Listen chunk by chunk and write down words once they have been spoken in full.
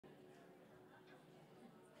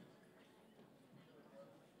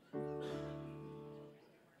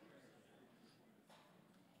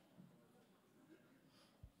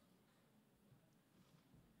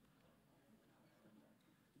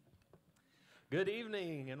Good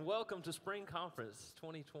evening and welcome to Spring Conference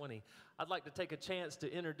 2020. I'd like to take a chance to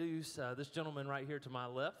introduce this gentleman right here to my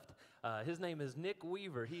left. His name is Nick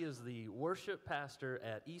Weaver. He is the worship pastor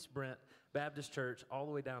at East Brent Baptist Church all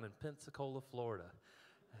the way down in Pensacola, Florida.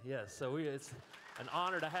 Yes, so it's an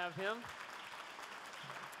honor to have him.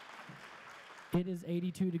 It is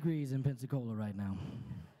 82 degrees in Pensacola right now.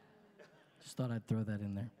 Just thought I'd throw that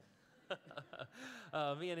in there.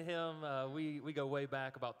 Me and him, we go way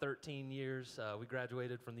back about 13 years. We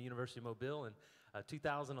graduated from the University of Mobile in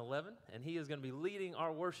 2011, and he is going to be leading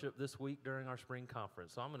our worship this week during our spring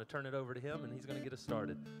conference. So I'm going to turn it over to him, and he's going to get us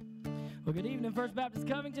started. Well, good evening, First Baptist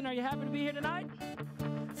Covington. Are you happy to be here tonight?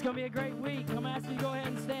 It's going to be a great week. I'm going to ask you to go ahead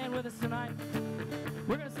and stand with us tonight.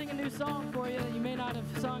 We're going to sing a new song for you that you may not have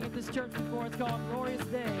sung at this church before. It's called Glorious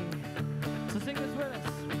Day. So sing this with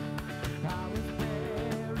us. I was alive.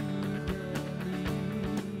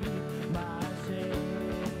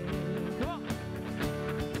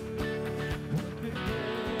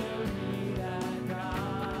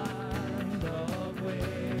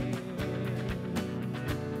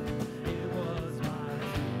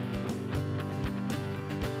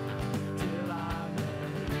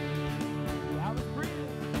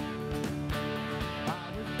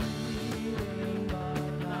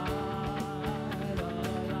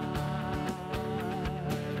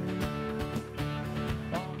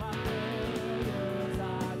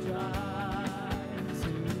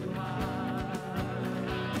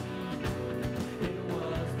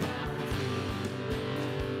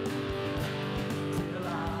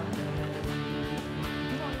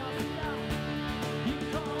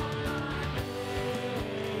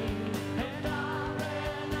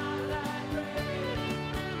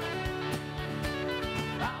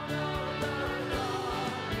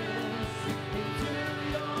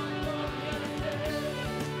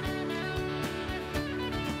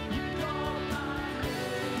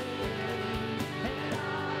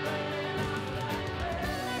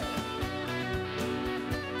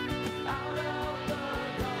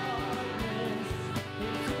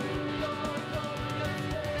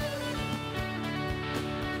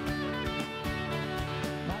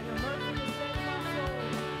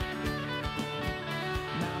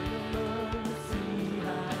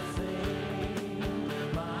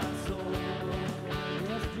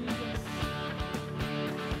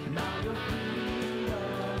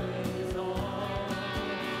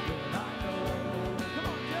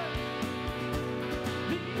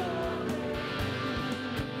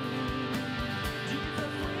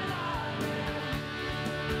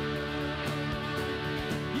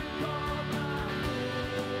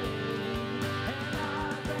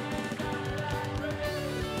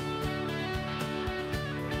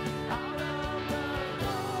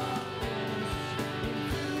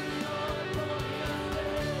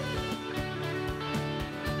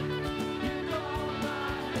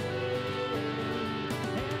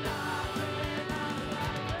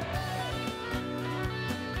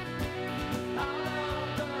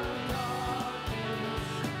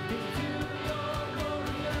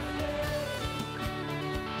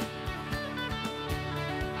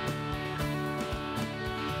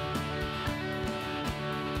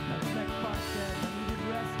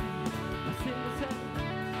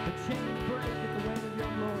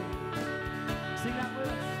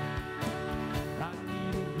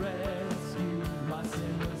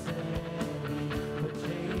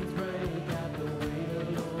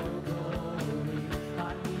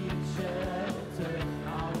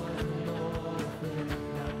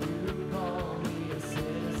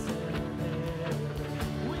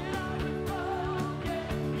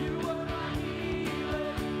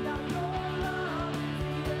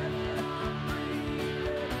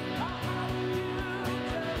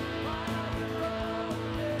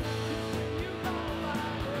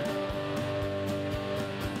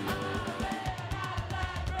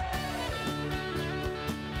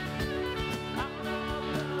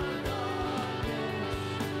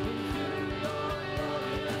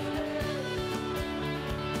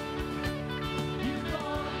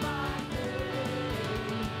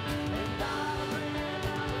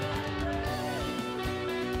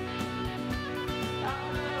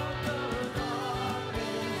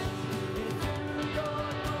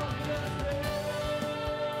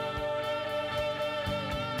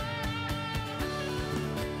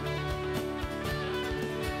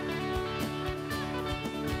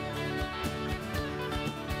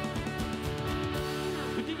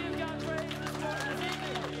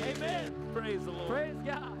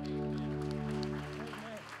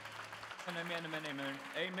 Amen, amen, amen.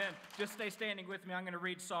 Amen. Just stay standing with me. I'm going to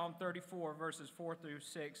read Psalm 34, verses 4 through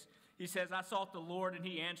 6. He says, I sought the Lord, and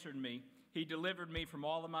he answered me. He delivered me from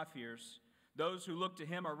all of my fears. Those who look to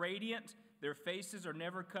him are radiant. Their faces are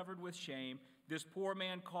never covered with shame. This poor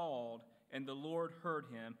man called, and the Lord heard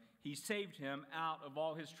him. He saved him out of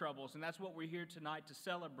all his troubles. And that's what we're here tonight to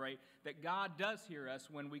celebrate, that God does hear us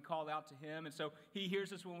when we call out to him. And so he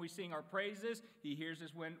hears us when we sing our praises. He hears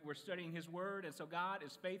us when we're studying his word. And so God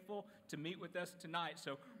is faithful to meet with us tonight.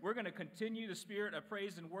 So we're going to continue the spirit of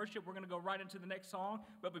praise and worship. We're going to go right into the next song.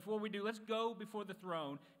 But before we do, let's go before the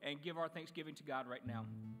throne and give our thanksgiving to God right now.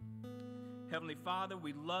 Heavenly Father,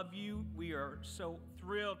 we love you. We are so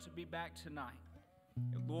thrilled to be back tonight.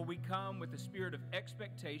 And Lord, we come with a spirit of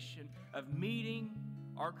expectation of meeting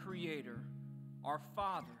our Creator, our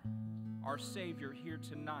Father, our Savior here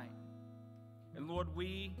tonight. And Lord,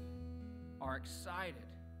 we are excited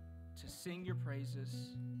to sing your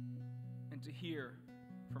praises and to hear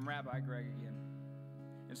from Rabbi Greg again.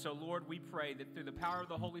 And so, Lord, we pray that through the power of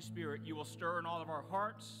the Holy Spirit, you will stir in all of our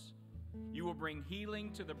hearts. You will bring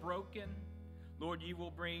healing to the broken. Lord, you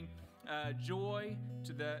will bring joy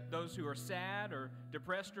to those who are sad or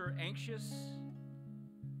depressed or anxious.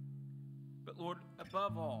 But Lord,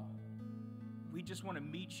 above all, we just want to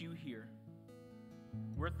meet you here.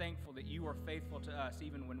 We're thankful that you are faithful to us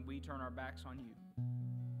even when we turn our backs on you.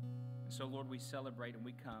 And so, Lord, we celebrate and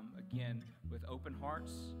we come again with open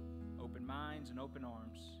hearts, open minds, and open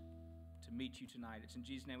arms to meet you tonight. It's in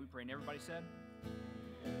Jesus' name we pray. And everybody said?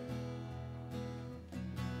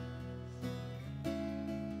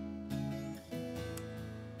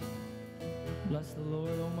 Bless the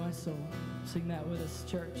Lord, oh my soul. Sing that with us,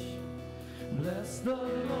 church. Bless the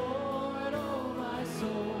Lord, oh my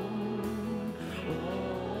soul.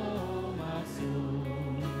 Oh my soul.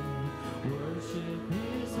 Worship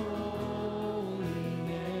his holy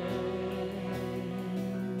name.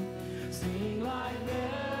 Sing like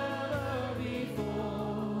never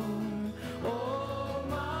before. Oh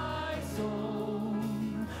my soul.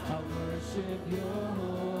 I worship your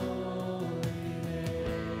holy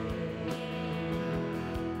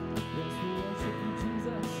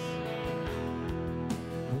Jesus.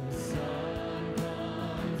 The sun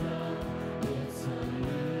comes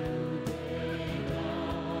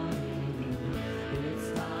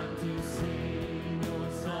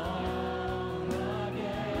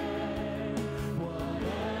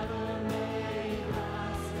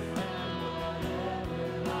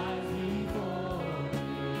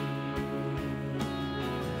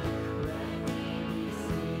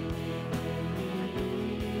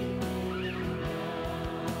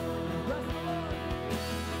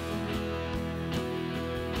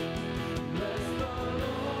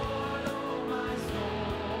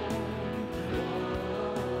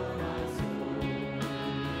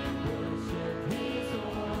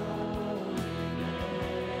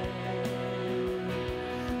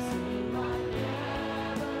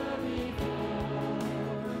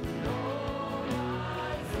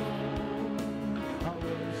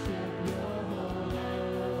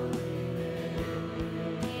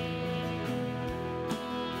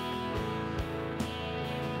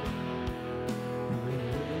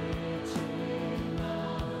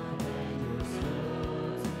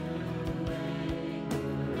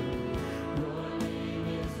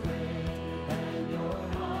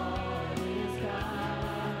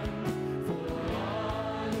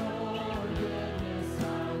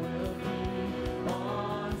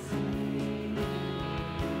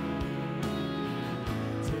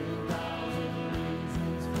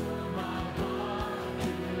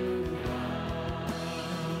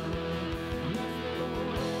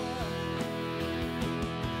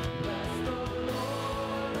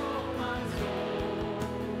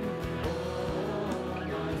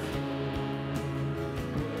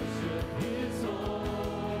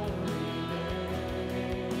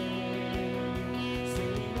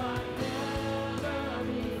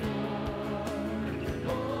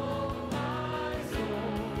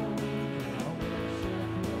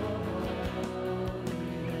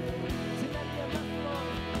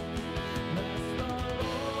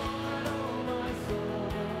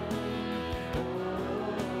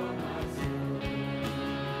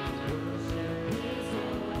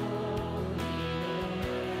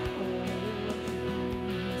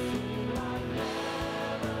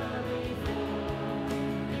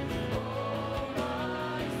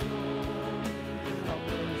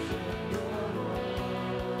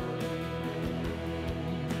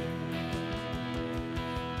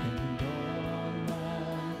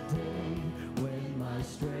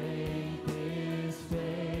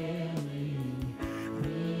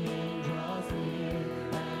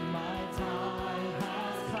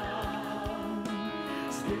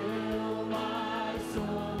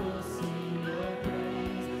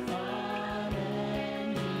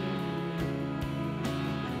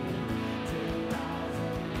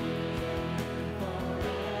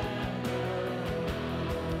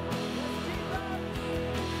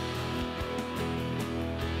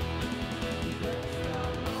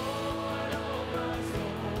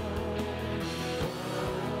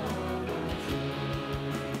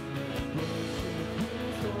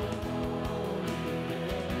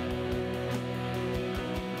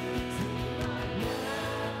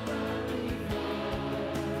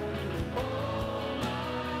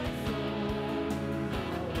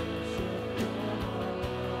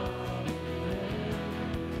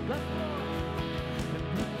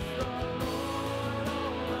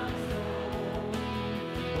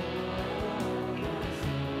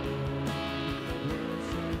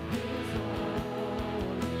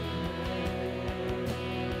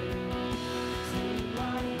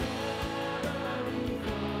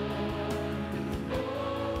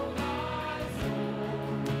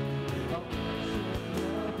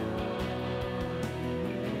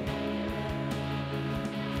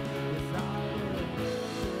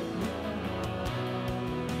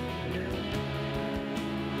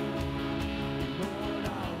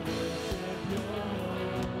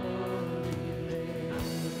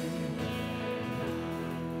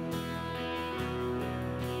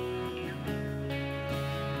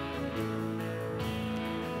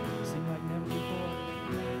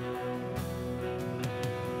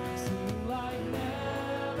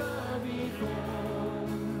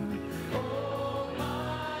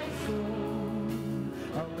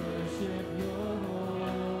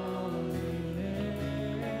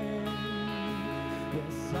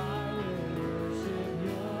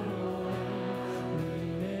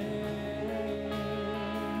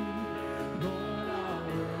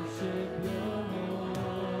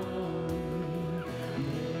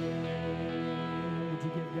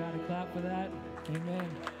clap for that. Amen.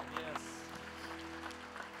 Yes.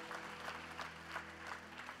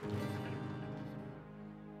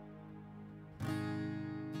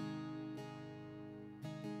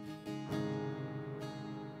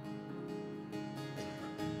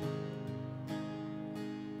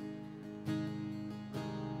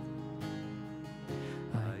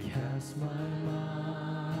 I cast my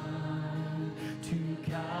mind to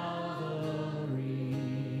Calvary,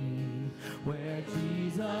 where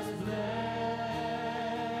Jesus bled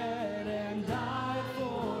and died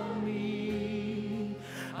for me.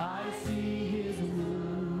 I see his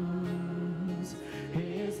wounds,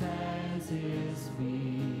 his hands, his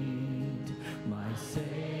feet, my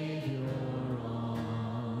Savior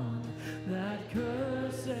on that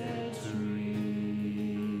cursed tree.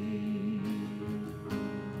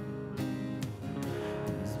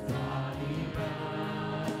 His body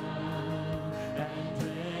bound and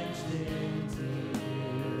drenched in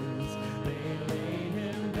tears, they laid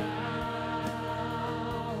him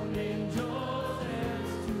down in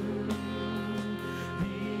Joseph's tomb.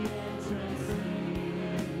 The entrance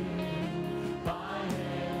sealed by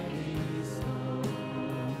heavy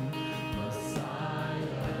stone,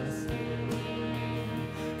 Messiah slain,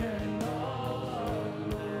 and all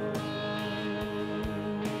alone.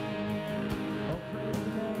 Oh, praise the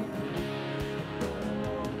name. Oh,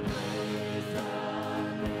 praise the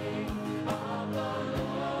name of the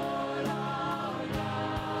Lord our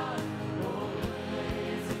God. Oh,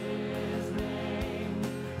 praise his name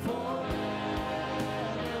forevermore.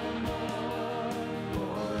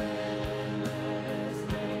 For endless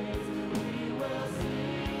days we will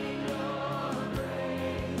sing your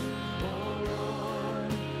praise. Oh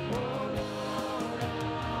Lord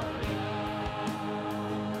our God.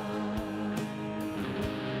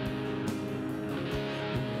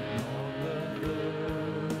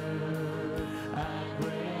 At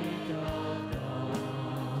break of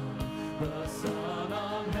dawn, the Son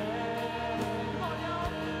of Heaven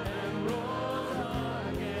rose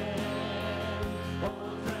again.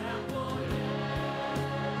 Oh, trample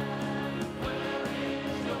death, where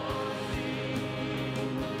is your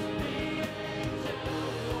sting? The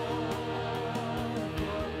angels forth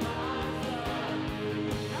proclaims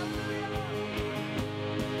the King.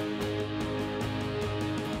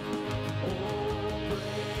 Oh,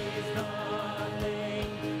 praise the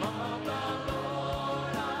name of the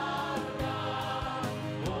Lord our God.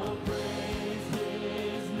 Oh, praise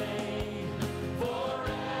his name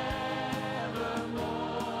forevermore.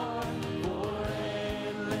 For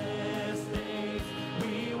endless days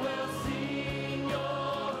we will sing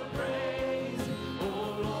your praise. Oh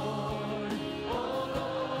Lord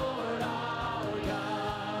our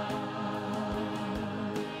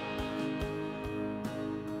God.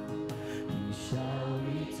 He shall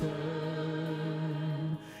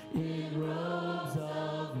return in robes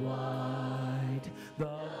of white.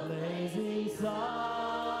 The blazing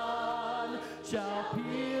sun shall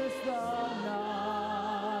pierce the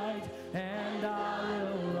night, and I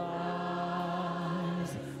will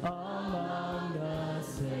rise among the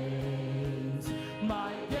saints.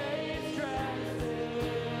 My gaze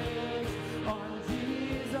transfixed on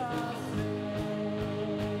Jesus' face.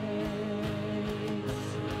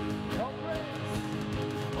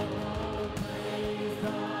 Oh, praise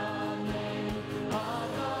the name of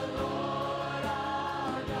the Lord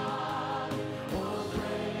our God. Oh,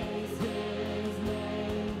 praise his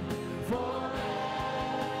name forevermore.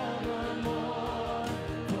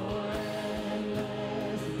 For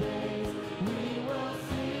endless days we will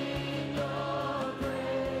sing your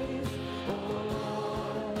praise. Oh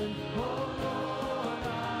Lord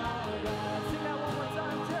our God. Sing that one more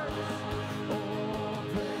time, church. Oh,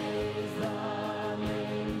 praise the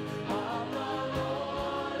name of the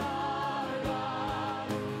Lord our God.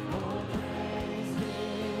 Oh, praise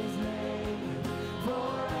his name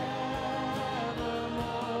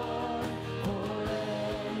forevermore. For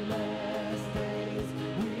endless days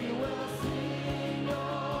we will sing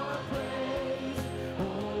your praise. Oh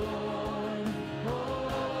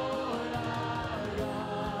Lord our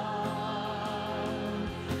God.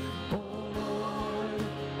 Oh Lord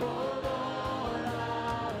our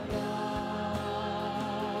God.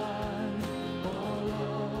 Oh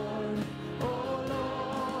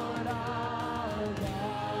Lord our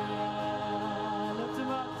God. Lift him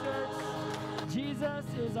up, church. Jesus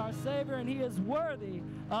is our Savior, and he is worthy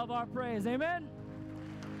of our praise. Amen?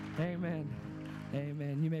 Amen.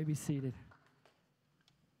 Amen. You may be seated.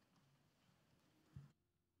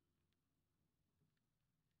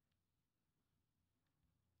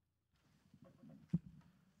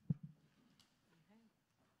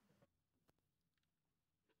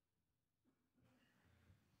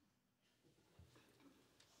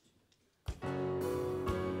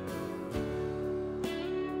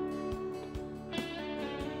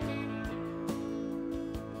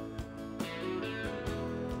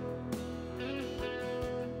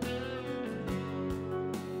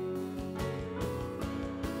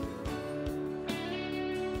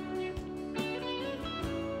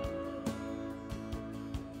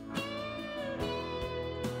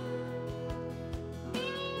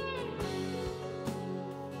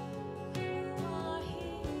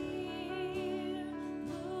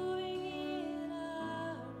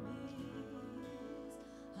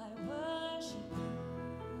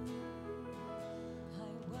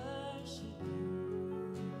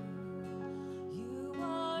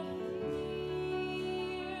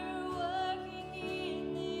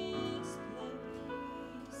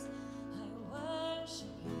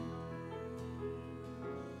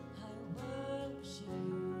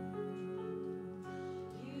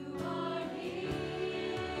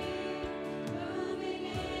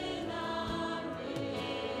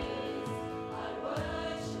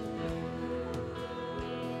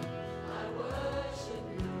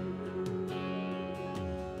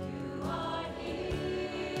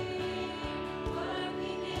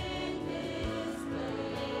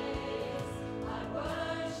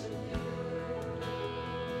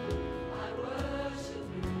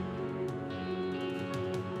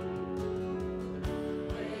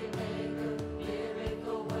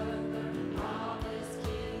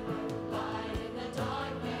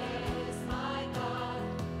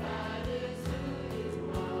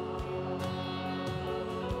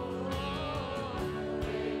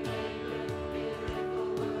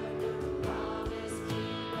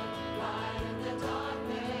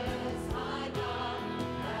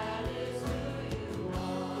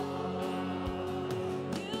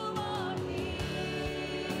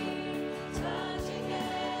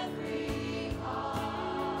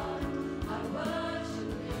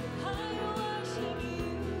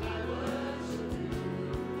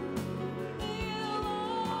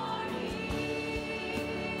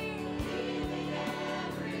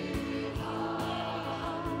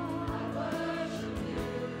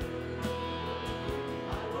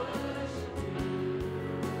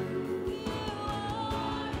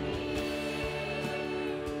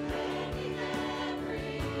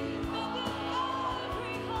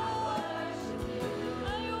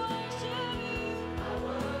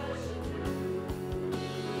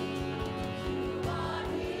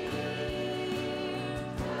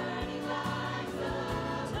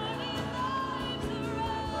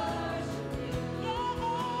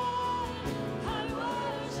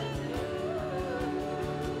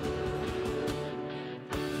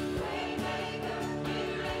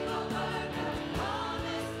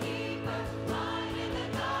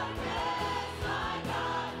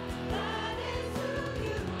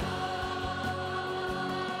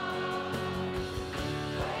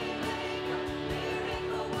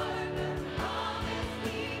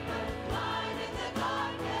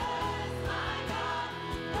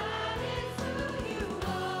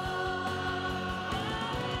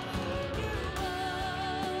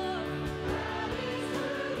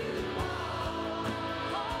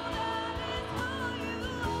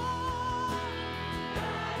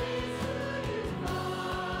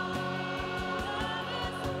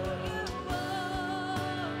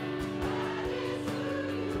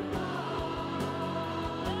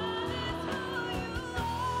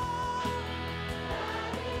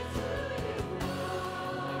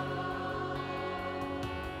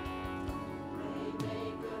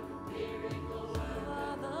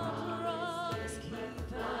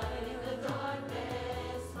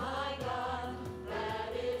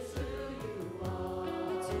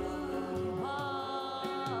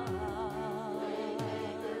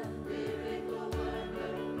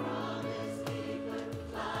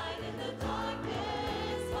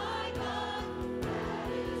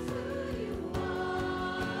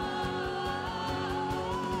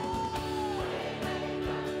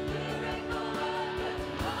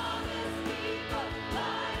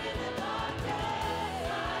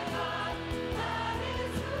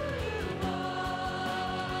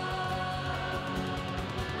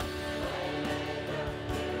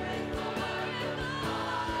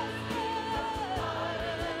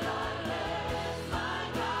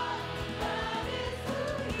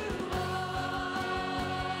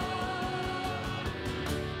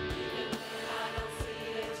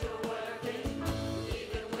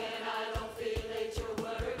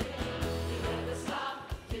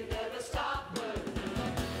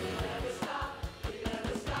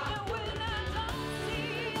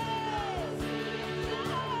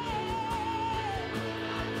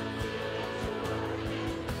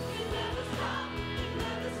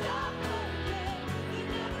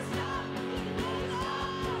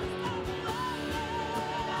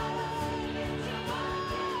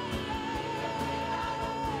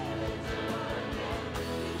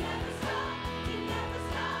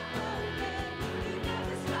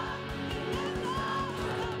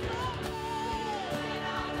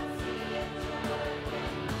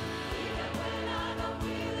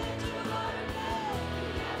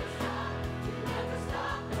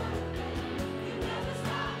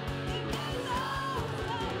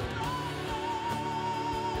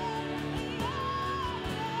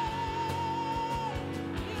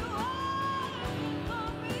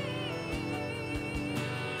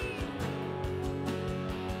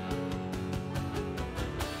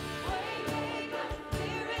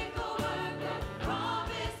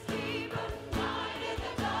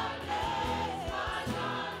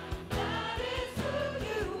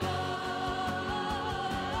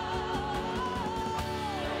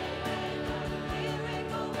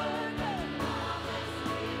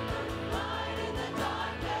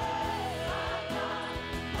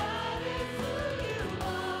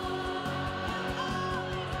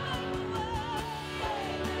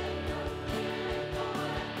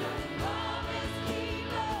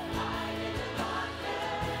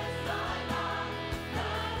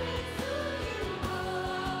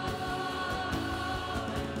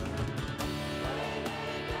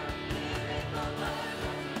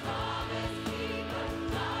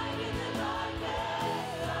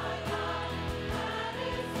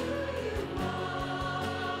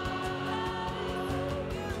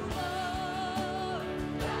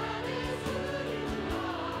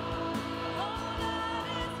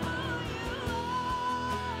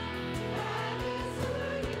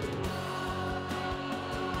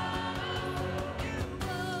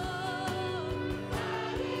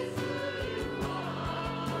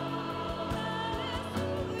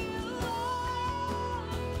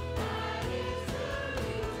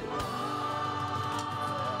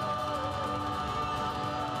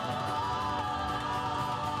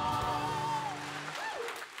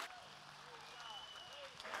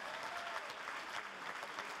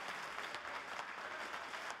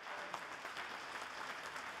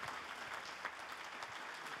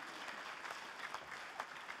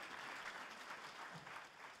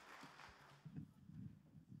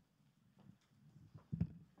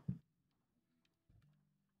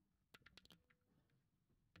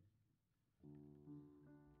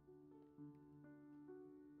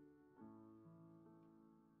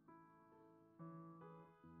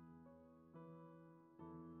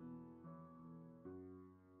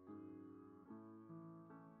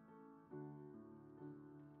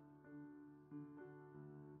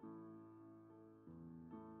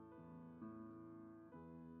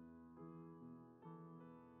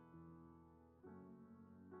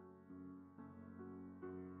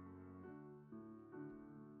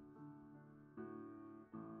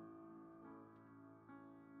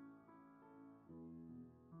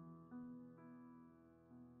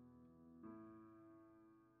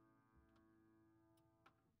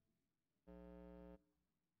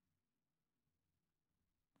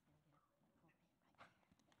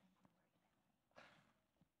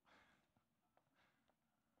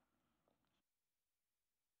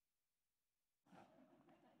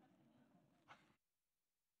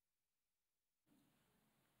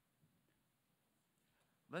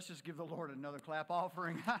 Let's just give the Lord another clap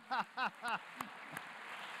offering.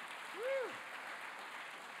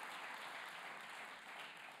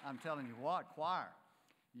 I'm telling you what, choir,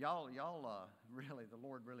 y'all, really, the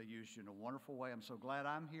Lord really used you in a wonderful way. I'm so glad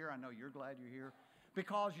I'm here. I know you're glad you're here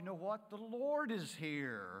because you know what? The Lord is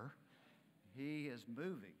here. He is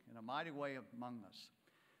moving in a mighty way among us.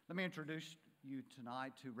 Let me introduce you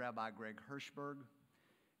tonight to Rabbi Greg Hirschberg.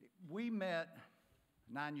 We met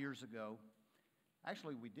 9 years ago.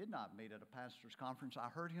 Actually, we did not meet at a pastor's conference. I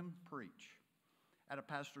heard him preach at a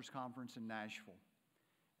pastor's conference in Nashville.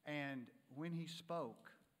 And when he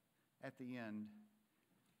spoke at the end,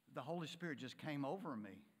 the Holy Spirit just came over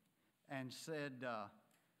me and said,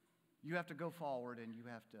 you have to go forward and you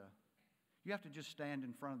have to just stand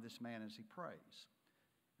in front of this man as he prays.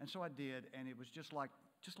 And so I did, and it was just like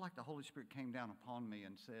the Holy Spirit came down upon me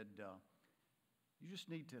and said, you just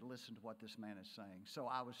need to listen to what this man is saying. So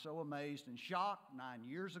I was so amazed and shocked 9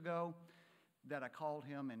 years ago that I called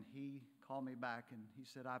him, and he called me back, and he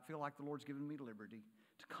said, I feel like the Lord's given me liberty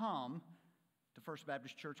to come to First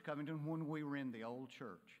Baptist Church Covington when we were in the old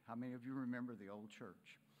church. How many of you remember the old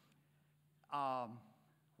church?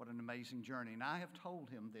 What an amazing journey. And I have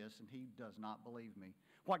told him this, and he does not believe me.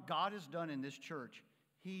 What God has done in this church,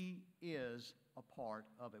 he is a part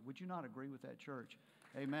of it. Would you not agree with that, church?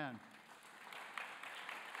 Amen.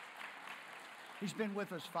 He's been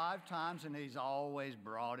with us 5 times, and he's always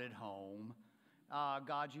brought it home.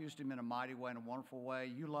 God's used him in a mighty way, in a wonderful way.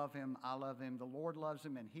 You love him. I love him. The Lord loves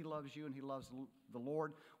him, and he loves you, and he loves the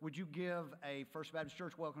Lord. Would you give a First Baptist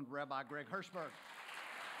Church welcome to Rabbi Greg Hirschberg?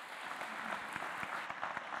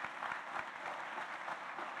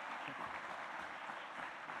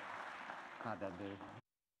 Not that big.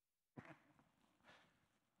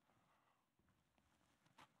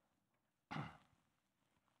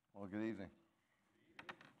 Well, good evening.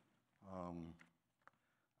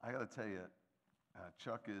 I got to tell you,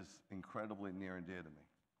 Chuck is incredibly near and dear to me.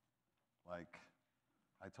 Like,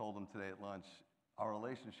 I told him today at lunch, our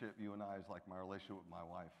relationship, you and I, is like my relationship with my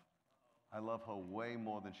wife. I love her way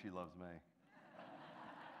more than she loves me.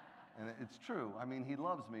 And it's true. I mean, he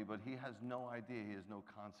loves me, but he has no idea, he has no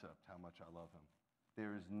concept how much I love him.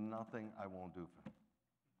 There is nothing I won't do for him.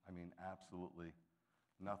 I mean, absolutely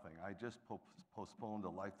nothing. I just postponed a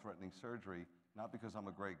life-threatening surgery, not because I'm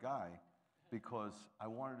a great guy, because I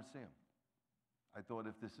wanted to see him. I thought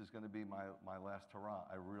if this is going to be my last hurrah,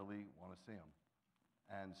 I really want to see him.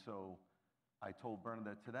 And so I told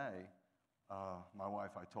Bernadette today, my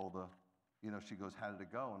wife, I told her, you know, she goes, how did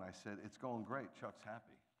it go? And I said, it's going great. Chuck's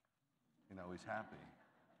happy. You know, he's happy.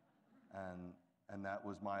 And that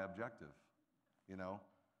was my objective. You know,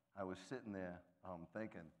 I was sitting there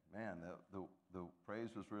thinking, man, the praise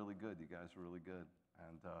was really good. You guys were really good.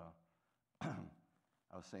 And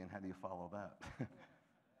I was saying, how do you follow that?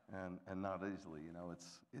 and not easily. You know,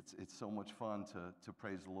 it's so much fun to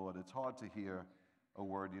praise the Lord. It's hard to hear a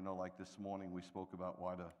word, you know, like this morning we spoke about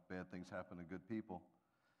why do bad things happen to good people.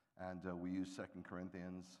 And we use 2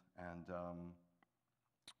 Corinthians. And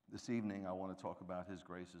this evening I want to talk about His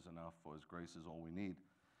grace is enough, for His grace is all we need.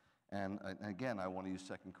 And again, I want to use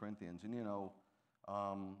 2 Corinthians. And you know,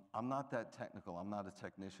 I'm not that technical. I'm not a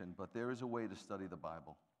technician. But there is a way to study the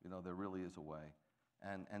Bible. You know, there really is a way.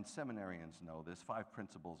 And seminarians know there's 5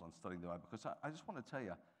 principles on studying the Bible. Because I just want to tell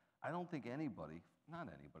you, I don't think anybody, not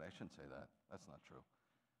anybody, I shouldn't say that. That's not true.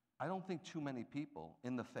 I don't think too many people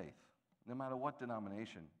in the faith, no matter what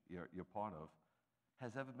denomination you're part of,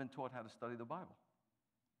 has ever been taught how to study the Bible.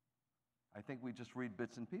 I think we just read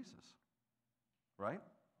bits and pieces, right?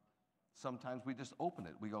 Sometimes we just open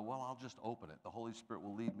it. We go, well, I'll just open it. The Holy Spirit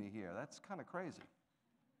will lead me here. That's kind of crazy.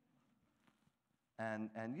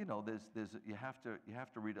 And you know, you have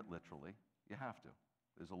to read it literally. You have to.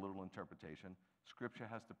 There's a literal interpretation. Scripture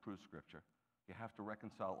has to prove Scripture. You have to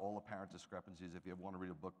reconcile all apparent discrepancies. If you ever want to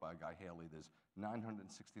read a book by Guy Haley, there's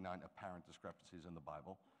 969 apparent discrepancies in the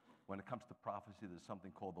Bible. When it comes to prophecy, there's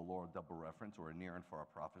something called the law of double reference, or a near and far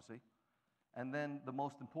prophecy. And then the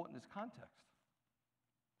most important is context.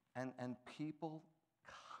 And people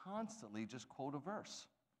constantly just quote a verse.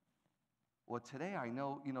 Well, today I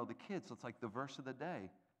know, you know, the kids, it's like the verse of the day.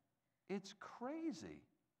 It's crazy.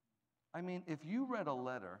 I mean, if you read a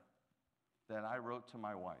letter that I wrote to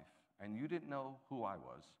my wife, and you didn't know who I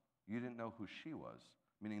was, you didn't know who she was,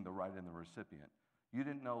 meaning the writer and the recipient, you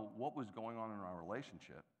didn't know what was going on in our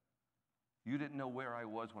relationship, you didn't know where I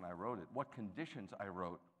was when I wrote it, what conditions I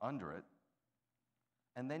wrote under it,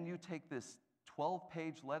 and then you take this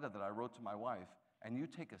 12-page letter that I wrote to my wife, and you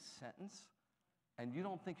take a sentence, and you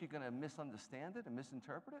don't think you're going to misunderstand it and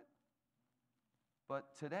misinterpret it?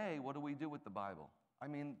 But today, what do we do with the Bible? I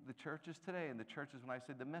mean, the churches today and the churches, when I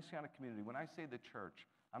say the Messianic community, when I say the church,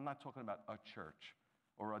 I'm not talking about a church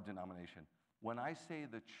or a denomination. When I say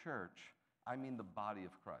the church, I mean the body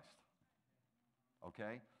of Christ.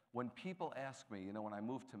 Okay? When people ask me, when I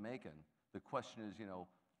moved to Macon, the question is,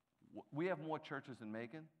 we have more churches in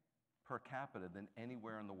Macon per capita than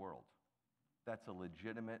anywhere in the world. That's a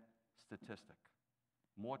legitimate statistic.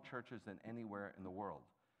 More churches than anywhere in the world.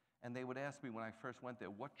 And they would ask me when I first went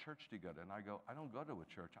there, what church do you go to? And I go, I don't go to a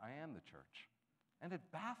church, I am the church. And it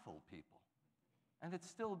baffled people. And it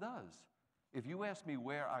still does. If you ask me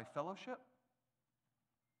where I fellowship,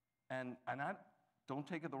 and I don't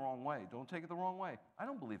take it the wrong way, I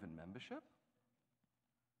don't believe in membership.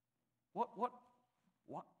 What?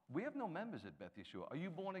 We have no members at Beth Yeshua. Are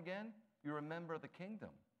you born again? You're a member of the kingdom.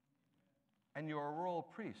 And you're a royal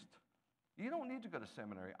priest. You don't need to go to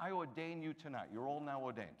seminary. I ordain you tonight. You're all now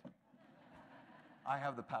ordained. I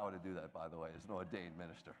have the power to do that, by the way, as an ordained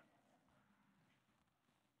minister.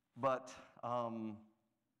 But 2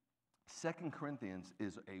 Corinthians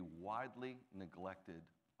is a widely neglected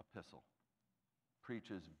epistle.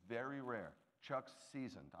 Preaches very rare. Chuck's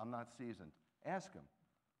seasoned. I'm not seasoned. Ask him.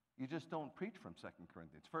 You just don't preach from 2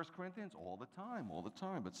 Corinthians. 1 Corinthians, all the time.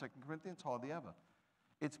 But 2 Corinthians, hardly ever.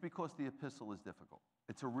 It's because the epistle is difficult.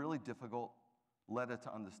 It's a really difficult letter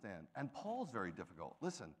to understand. And Paul's very difficult.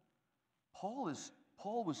 Listen, Paul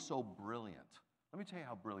was so brilliant. Let me tell you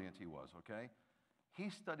how brilliant he was, okay? He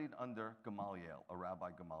studied under Gamaliel, a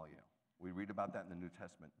Rabbi Gamaliel. We read about that in the New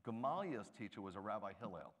Testament. Gamaliel's teacher was a Rabbi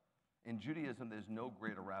Hillel. In Judaism, there's no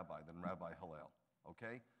greater rabbi than Rabbi Hillel,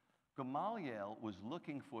 okay? Gamaliel was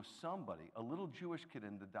looking for somebody, a little Jewish kid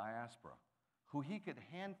in the diaspora, who he could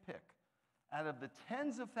handpick out of the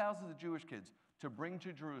tens of thousands of Jewish kids to bring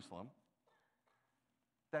to Jerusalem,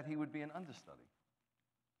 that he would be an understudy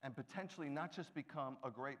and potentially not just become a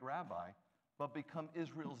great rabbi, but become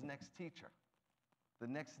Israel's next teacher, the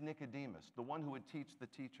next Nicodemus, the one who would teach the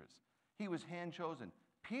teachers. He was hand-chosen.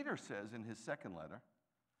 Peter says in his second letter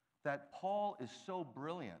that Paul is so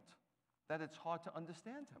brilliant that it's hard to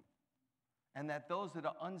understand him, and that those that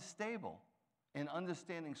are unstable in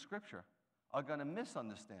understanding Scripture are going to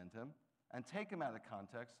misunderstand him and take him out of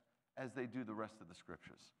context as they do the rest of the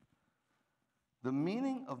Scriptures. The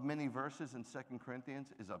meaning of many verses in 2 Corinthians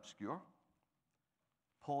is obscure.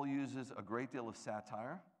 Paul uses a great deal of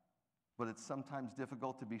satire, but it's sometimes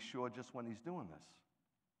difficult to be sure just when he's doing this.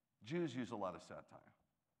 Jews use a lot of satire.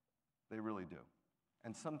 They really do.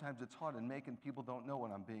 And sometimes it's hard in Macon. People don't know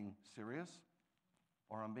when I'm being serious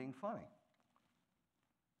or I'm being funny.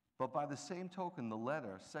 But by the same token, the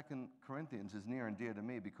letter, 2 Corinthians, is near and dear to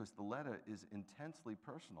me because the letter is intensely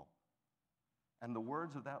personal. And the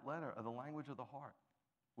words of that letter are the language of the heart,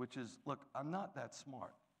 which is, look, I'm not that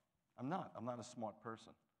smart. I'm not a smart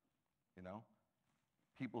person,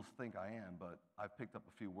 People think I am, but I've picked up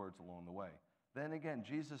a few words along the way. Then again,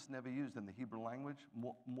 Jesus never used in the Hebrew language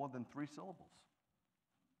more than 3 syllables.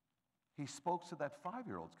 He spoke so that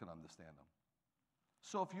 5-year-olds could understand him.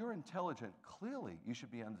 So if you're intelligent, clearly you should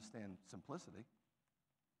understand simplicity.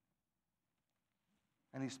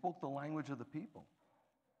 And he spoke the language of the people.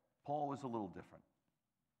 Paul was a little different.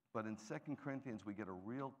 But in 2 Corinthians, we get a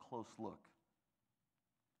real close look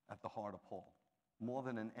at the heart of Paul, more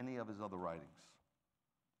than in any of his other writings.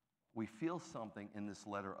 We feel something in this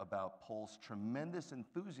letter about Paul's tremendous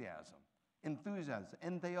enthusiasm. Enthusiasm,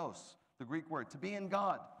 entheos, the Greek word, to be in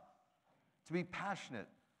God, to be passionate.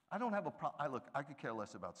 I don't have a problem. I could care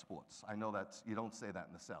less about sports. I know you don't say that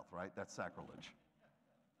in the South, right? That's sacrilege.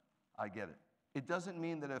 I get it. It doesn't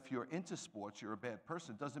mean that if you're into sports, you're a bad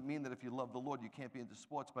person. It doesn't mean that if you love the Lord, you can't be into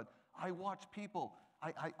sports. But I watch people.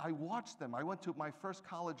 I watch them. I went to my first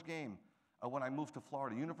college game when I moved to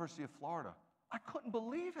Florida, University of Florida. I couldn't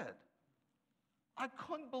believe it. I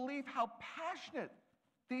couldn't believe how passionate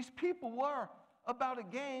these people were about a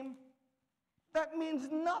game that means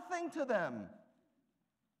nothing to them,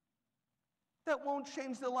 that won't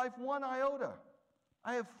change their life one iota.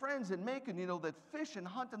 I have friends in Macon, that fish and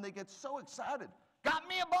hunt, and they get so excited. Got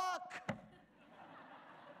me a buck!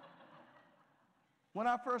 When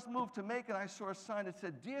I first moved to Macon, I saw a sign that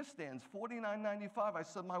said deer stands, $49.95. I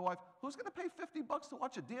said to my wife, who's going to pay $50 to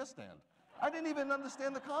watch a deer stand? I didn't even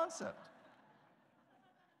understand the concept.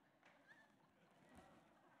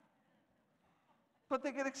 But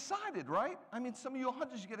they get excited, right? I mean, some of you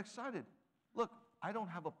hunters, you get excited. Look, I don't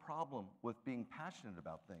have a problem with being passionate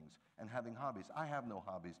about things and having hobbies. I have no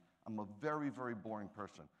hobbies. I'm a very, very boring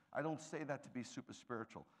person. I don't say that to be super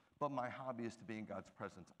spiritual, but my hobby is to be in God's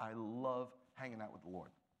presence. I love hanging out with the Lord.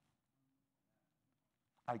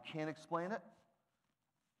 I can't explain it.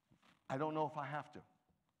 I don't know if I have to.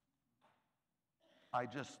 I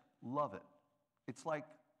just love it. It's like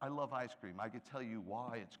I love ice cream. I could tell you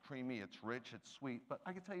why. It's creamy, it's rich, it's sweet, but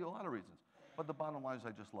I could tell you a lot of reasons. But the bottom line is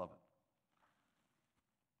I just love it.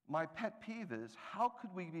 My pet peeve is, how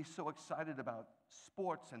could we be so excited about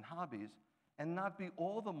sports and hobbies and not be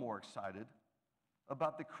all the more excited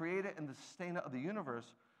about the creator and the sustainer of the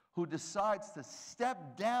universe who decides to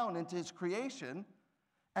step down into his creation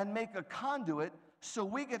and make a conduit so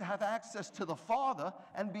we could have access to the Father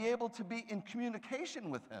and be able to be in communication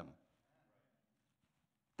with him?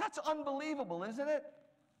 That's unbelievable, isn't it?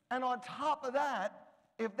 And on top of that,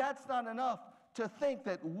 if that's not enough, to think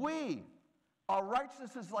that our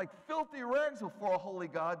righteousness is like filthy rags before a holy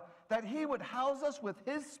God, that he would house us with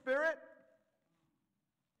his Spirit,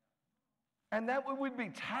 and that we would be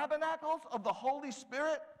tabernacles of the Holy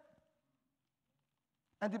Spirit,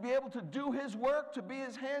 and to be able to do his work, to be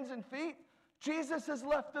his hands and feet. Jesus has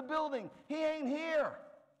left the building. He ain't here.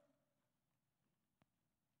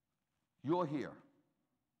 You're here.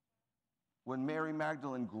 When Mary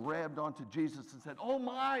Magdalene grabbed onto Jesus and said, "Oh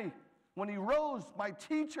my," when he rose, my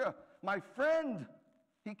teacher, my friend,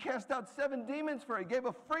 he cast out 7 demons for her. He gave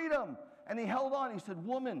her freedom, and he held on. He said,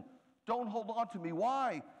 "Woman, don't hold on to me."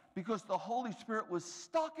 Why? Because the Holy Spirit was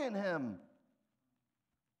stuck in him.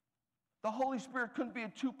 The Holy Spirit couldn't be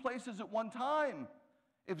at 2 places at one time.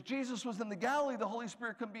 If Jesus was in the Galilee, the Holy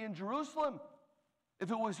Spirit couldn't be in Jerusalem. If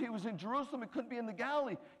he was in Jerusalem, it couldn't be in the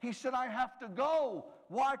Galilee. He said, "I have to go."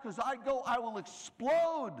 Why? Because I go, I will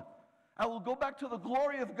explode. I will go back to the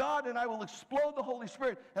glory of God, and I will explode the Holy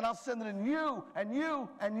Spirit, and I'll send it in you, and you,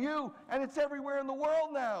 and you, and it's everywhere in the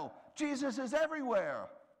world now. Jesus is everywhere.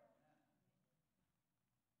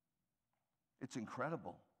 It's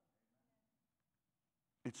incredible.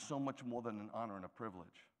 It's so much more than an honor and a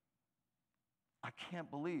privilege. I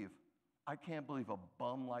can't believe a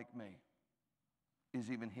bum like me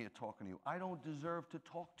is even here talking to you. I don't deserve to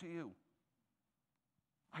talk to you.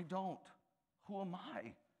 I don't. Who am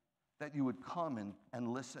I that you would come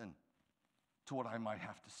and listen to what I might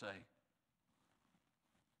have to say?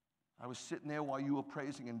 I was sitting there while you were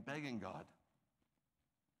praising and begging God,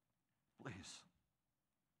 please,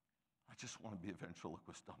 I just want to be a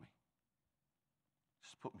ventriloquist dummy.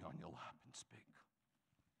 Just put me on your lap and speak.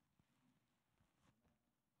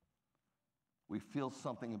 We feel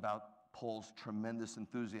something about Paul's tremendous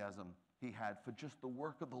enthusiasm he had for just the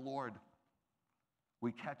work of the Lord.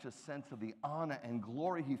 We catch a sense of the honor and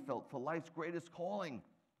glory he felt for life's greatest calling,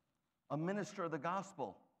 a minister of the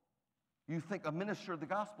gospel. You think a minister of the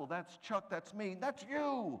gospel, that's Chuck, that's me, that's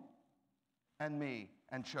you, and me,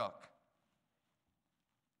 and Chuck.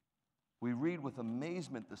 We read with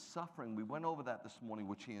amazement the suffering, we went over that this morning,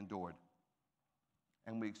 which he endured.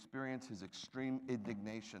 And we experience his extreme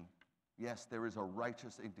indignation. Yes, there is a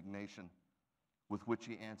righteous indignation with which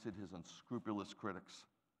he answered his unscrupulous critics.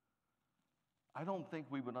 I don't think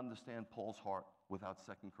we would understand Paul's heart without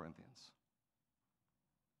 2 Corinthians.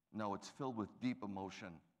 No, it's filled with deep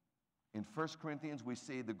emotion. In 1 Corinthians, we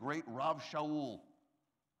see the great Rav Shaul,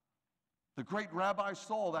 the great Rabbi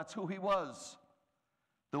Saul, that's who he was.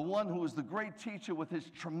 The one who was the great teacher with his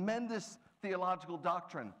tremendous theological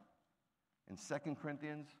doctrine. In 2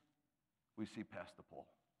 Corinthians, we see Pastor Paul,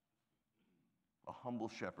 a humble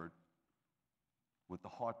shepherd with the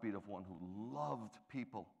heartbeat of one who loved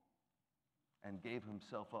people and gave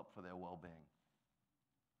himself up for their well-being.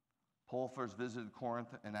 Paul first visited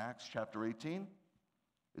Corinth in Acts chapter 18.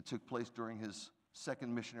 It took place during his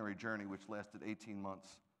second missionary journey, which lasted 18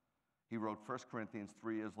 months. He wrote 1 Corinthians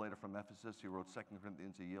 3 years later from Ephesus. He wrote 2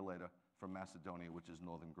 Corinthians a year later from Macedonia, which is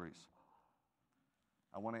northern Greece.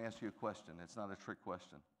 I want to ask you a question. It's not a trick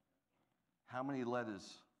question. How many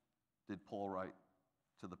letters did Paul write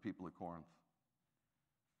to the people at Corinth?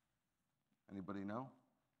 Anybody know?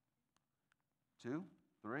 2,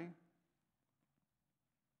 3,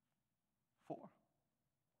 4.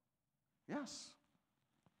 Yes.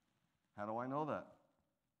 How do I know that?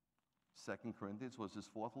 2 Corinthians was his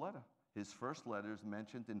 4th letter. His first letter is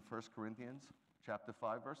mentioned in 1 Corinthians chapter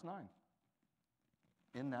 5, verse 9.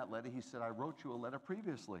 In that letter, he said, I wrote you a letter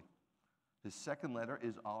previously. His second letter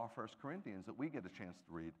is our 1 Corinthians that we get a chance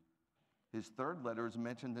to read. His third letter is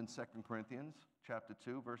mentioned in 2 Corinthians chapter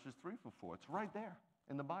 2, verses 3 through 4. It's right there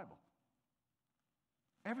in the Bible.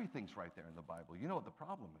 Everything's right there in the Bible. You know what the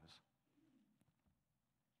problem is?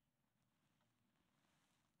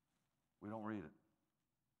 We don't read it.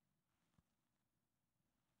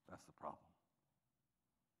 That's the problem.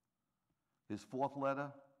 His 4th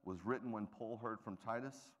letter was written when Paul heard from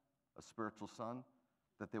Titus, a spiritual son,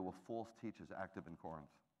 that there were false teachers active in Corinth.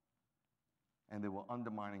 And they were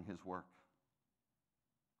undermining his work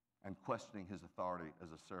and questioning his authority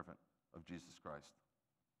as a servant of Jesus Christ.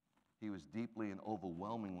 He was deeply and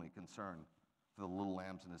overwhelmingly concerned for the little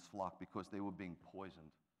lambs in his flock because they were being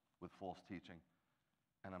poisoned with false teaching.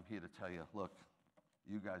 And I'm here to tell you, look,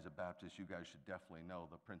 you guys are Baptists, you guys should definitely know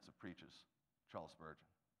the Prince of Preachers, Charles Spurgeon.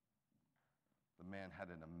 The man had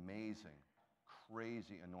an amazing,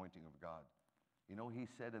 crazy anointing of God. You know, he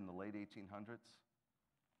said in the late 1800s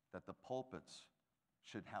that the pulpits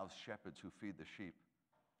should house shepherds who feed the sheep.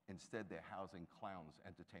 Instead, they're housing clowns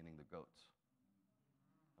entertaining the goats.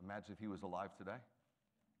 Imagine if he was alive today.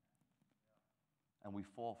 And we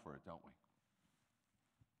fall for it, don't we?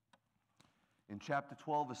 In chapter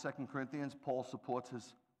 12 of 2 Corinthians, Paul supports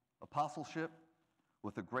his apostleship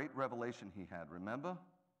with a great revelation he had. Remember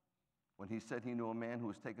when he said he knew a man who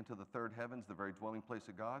was taken to the third heavens, the very dwelling place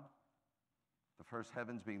of God? The first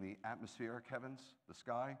heavens being the atmospheric heavens, the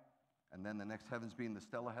sky, and then the next heavens being the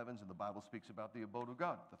stellar heavens, and the Bible speaks about the abode of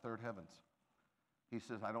God, the third heavens. He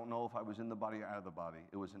says, I don't know if I was in the body or out of the body.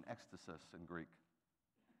 It was an ecstasis in Greek,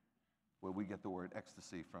 where we get the word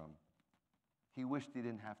ecstasy from. He wished he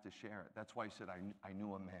didn't have to share it. That's why he said, I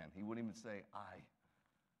knew a man. He wouldn't even say, I.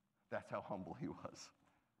 That's how humble he was.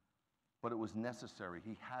 But it was necessary.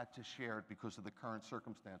 He had to share it because of the current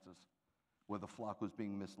circumstances where the flock was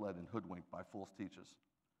being misled and hoodwinked by false teachers.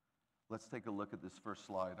 Let's take a look at this first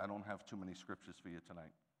slide. I don't have too many scriptures for you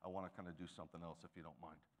tonight. I want to kind of do something else if you don't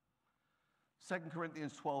mind. 2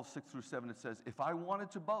 Corinthians 12, 6 through 7, it says, if I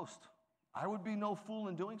wanted to boast, I would be no fool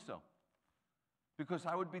in doing so, because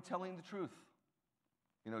I would be telling the truth.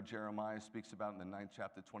 You know, Jeremiah speaks about in the 9th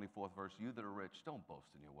chapter, 24th verse, you that are rich, don't boast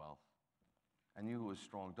in your wealth. And you who are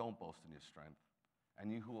strong, don't boast in your strength.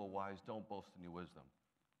 And you who are wise, don't boast in your wisdom.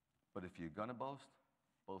 But if you're going to boast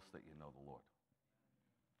that you know the Lord.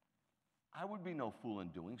 I would be no fool in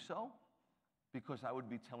doing so, because I would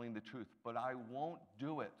be telling the truth. But I won't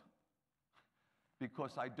do it,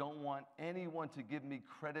 because I don't want anyone to give me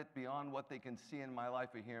credit beyond what they can see in my life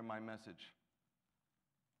or hear in my message.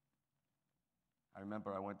 I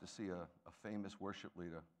remember I went to see a famous worship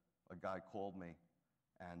leader. A guy called me,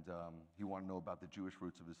 and he wanted to know about the Jewish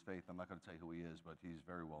roots of his faith. I'm not going to tell you who he is, but he's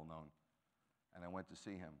very well known. And I went to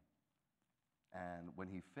see him. And when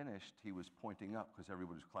he finished, he was pointing up because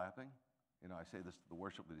everybody was clapping. You know, I say this to the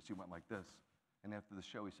worship leaders. He went like this. And after the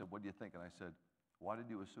show, he said, what do you think? And I said, why did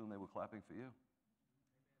you assume they were clapping for you?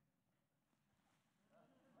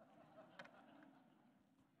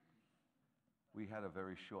 We had a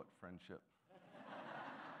very short friendship.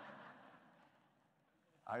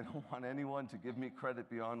 I don't want anyone to give me credit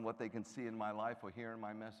beyond what they can see in my life or hear in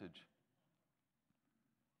my message.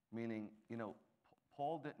 Meaning, you know,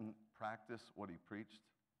 Paul didn't practice what he preached.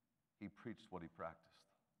 He preached what he practiced.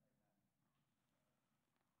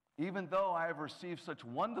 Even though I have received such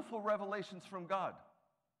wonderful revelations from God.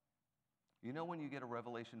 You know, when you get a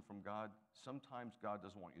revelation from God, sometimes God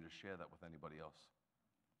doesn't want you to share that with anybody else.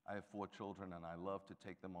 I have 4 children, and I love to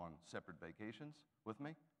take them on separate vacations with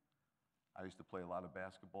me. I used to play a lot of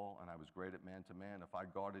basketball, and I was great at man-to-man. If I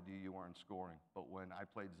guarded you, you weren't scoring. But when I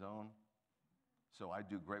played zone, so I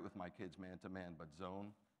do great with my kids man-to-man, but zone,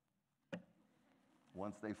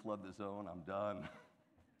 once they flood the zone, I'm done.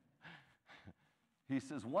 He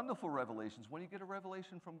says, wonderful revelations. When you get a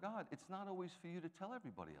revelation from God, it's not always for you to tell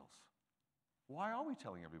everybody else. Why are we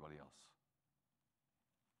telling everybody else?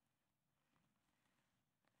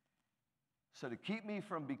 So to keep me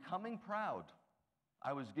from becoming proud,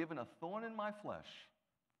 I was given a thorn in my flesh,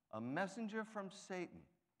 a messenger from Satan.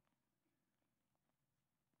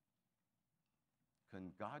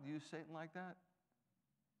 Can God use Satan like that?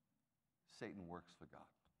 Satan works for God.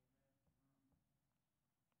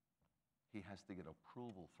 He has to get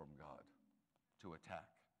approval from God to attack.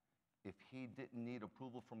 If he didn't need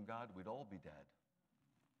approval from God, we'd all be dead.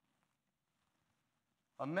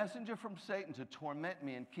 A messenger from Satan to torment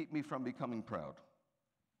me and keep me from becoming proud.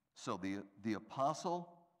 So the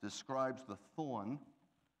apostle describes the thorn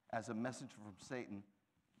as a messenger from Satan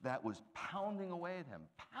that was pounding away at him,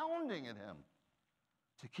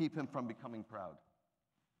 to keep him from becoming proud.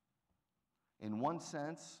 In one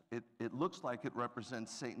sense, it looks like it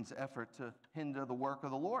represents Satan's effort to hinder the work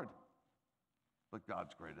of the Lord. But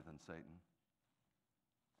God's greater than Satan.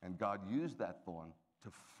 And God used that thorn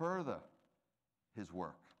to further his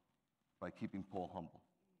work by keeping Paul humble.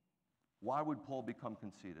 Why would Paul become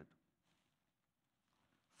conceited?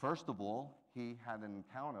 First of all, he had an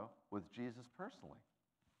encounter with Jesus personally,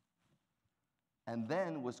 and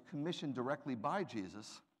then was commissioned directly by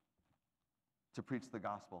Jesus to preach the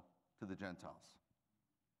gospel to the Gentiles.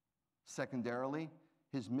 Secondarily,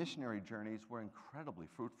 his missionary journeys were incredibly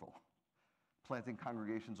fruitful, planting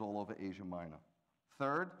congregations all over Asia Minor.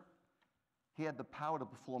 Third, He had the power to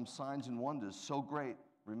perform signs and wonders so great.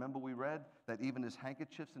 Remember we read that even his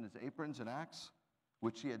handkerchiefs and his aprons and Acts,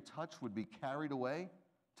 which he had touched, would be carried away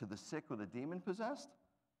to the sick or the demon-possessed,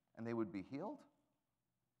 and they would be healed.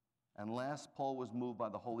 And last, Paul was moved by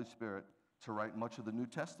the Holy Spirit to write much of the New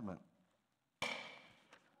Testament.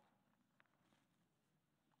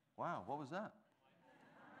 Wow, what was that?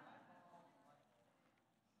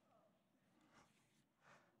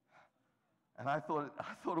 And I thought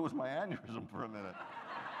it was my aneurysm for a minute.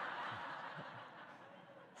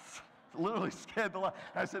 Literally scared the life.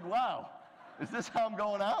 I said, wow, is this how I'm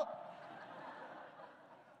going out?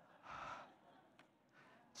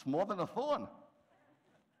 It's more than a thorn.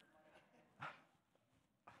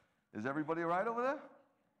 Is everybody all right over there?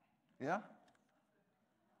 Yeah?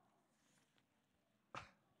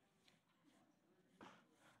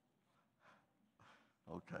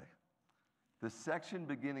 Okay. The section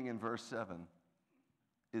beginning in verse 7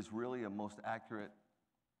 is really a most accurate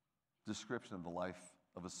description of the life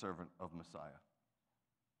of a servant of Messiah.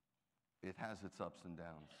 It has its ups and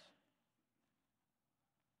downs.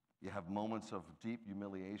 You have moments of deep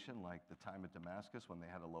humiliation, like the time at Damascus when they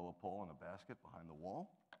had to lower Paul in a basket behind the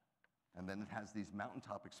wall. And then it has these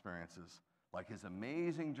mountaintop experiences, like his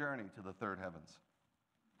amazing journey to the third heavens.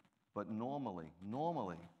 But normally,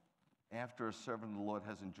 after a servant of the Lord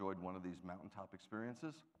has enjoyed one of these mountaintop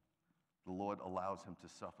experiences, the Lord allows him to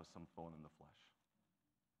suffer some thorn in the flesh.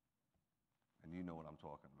 And you know what I'm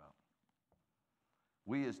talking about.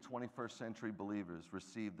 We as 21st century believers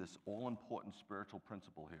receive this all-important spiritual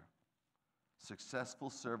principle here. Successful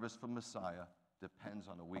service for Messiah depends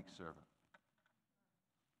on a weak servant.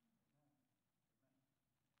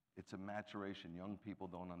 It's a maturation. Young people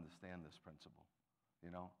don't understand this principle.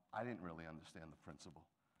 You know, I didn't really understand the principle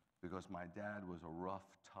because my dad was a rough,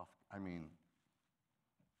 tough, I mean,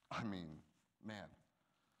 man.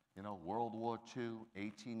 You know, World War II,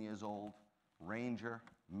 18 years old, Ranger,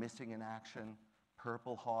 missing in action,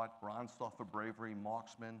 Purple Heart, Bronze Star for Bravery,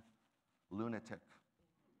 marksman, lunatic.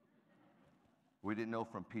 We didn't know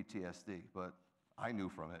from PTSD, but I knew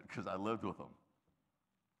from it because I lived with him.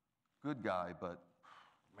 Good guy, but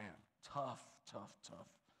man, tough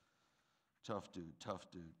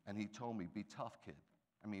dude. And he told me, be tough, kid.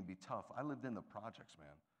 I mean, be tough. I lived in the projects,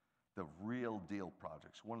 man. The real deal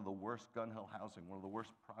projects. One of the worst Gun Hill housing, one of the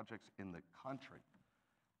worst projects in the country.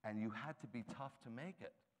 And you had to be tough to make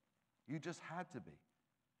it. You just had to be.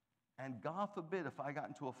 And God forbid if I got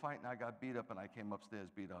into a fight and I got beat up and I came upstairs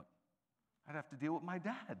beat up. I'd have to deal with my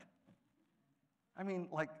dad. I mean,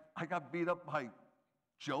 like, I got beat up by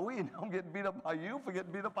Joey, and I'm getting beat up by you for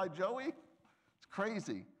getting beat up by Joey? It's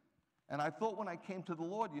crazy. And I thought when I came to the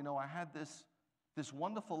Lord, you know, I had this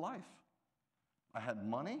wonderful life. I had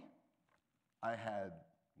money. I had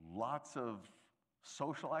lots of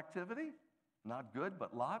social activity. Not good,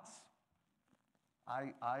 but lots.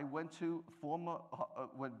 I went to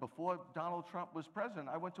before Donald Trump was president,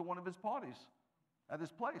 I went to one of his parties at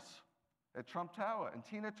his place at Trump Tower, and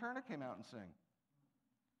Tina Turner came out and sang.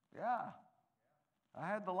 Yeah. I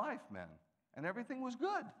had the life, man, and everything was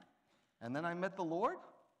good. And then I met the Lord,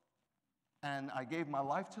 and I gave my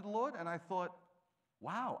life to the Lord, and I thought,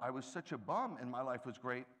 wow, I was such a bum, and my life was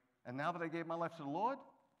great. And now that I gave my life to the Lord,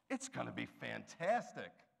 it's going to be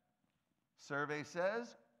fantastic. Survey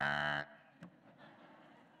says,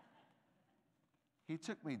 He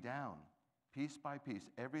took me down, piece by piece.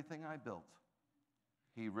 Everything I built,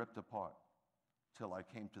 He ripped apart till I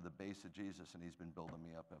came to the base of Jesus, and He's been building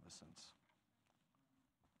me up ever since.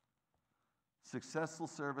 Successful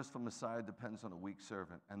service for Messiah depends on a weak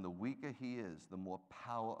servant, and the weaker he is, the more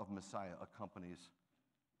power of Messiah accompanies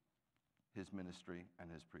his ministry and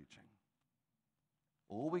his preaching.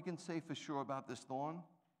 All we can say for sure about this thorn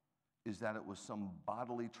is that it was some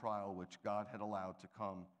bodily trial which God had allowed to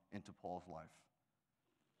come into Paul's life.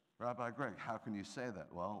 Rabbi Greg, how can you say that?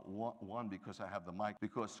 Well, one, because I have the mic,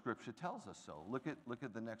 because Scripture tells us so. Look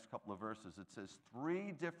at the next couple of verses. It says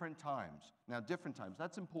 3 different times. Now, different times,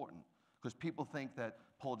 that's important, because people think that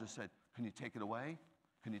Paul just said, can you take it away?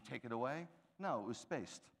 Can you take it away? No, it was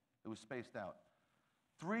spaced. It was spaced out.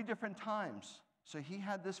 3 different times. So he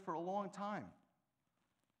had this for a long time.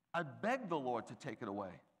 I begged the Lord to take it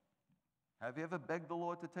away. Have you ever begged the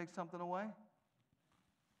Lord to take something away?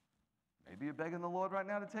 Maybe you're begging the Lord right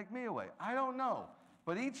now to take me away. I don't know.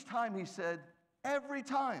 But each time he said, every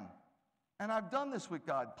time, and I've done this with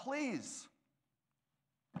God, please.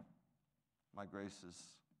 My grace is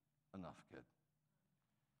enough,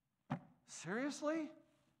 kid. Seriously?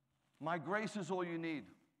 My grace is all you need.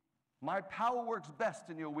 My power works best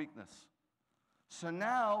in your weakness. So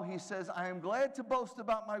now he says, I am glad to boast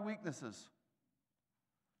about my weaknesses,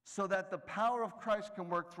 so that the power of Christ can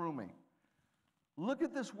work through me. Look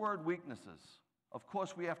at this word weaknesses. Of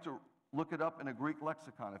course, we have to look it up in a Greek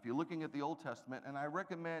lexicon. If you're looking at the Old Testament, and I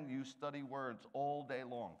recommend you study words all day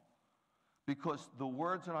long, because the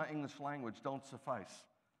words in our English language don't suffice.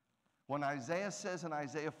 When Isaiah says in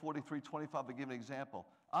Isaiah 43:25, I'll give an example.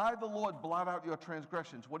 I, the Lord, blot out your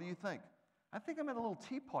transgressions. What do you think? I think I'm at a little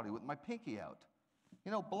tea party with my pinky out.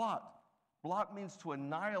 You know, blot. Blot means to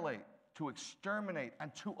annihilate, to exterminate,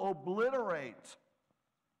 and to obliterate.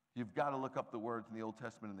 You've got to look up the words in the Old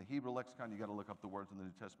Testament in the Hebrew lexicon. You've got to look up the words in the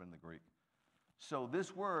New Testament in the Greek. So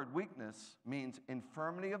this word, weakness, means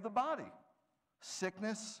infirmity of the body,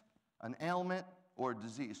 sickness, an ailment, or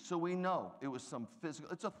disease. So we know it was some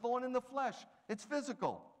physical. It's a thorn in the flesh. It's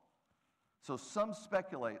physical. So some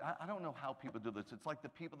speculate. I don't know how people do this. It's like the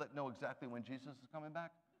people that know exactly when Jesus is coming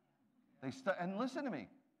back. And listen to me.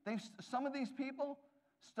 Some of these people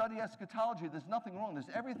study eschatology. There's nothing wrong. There's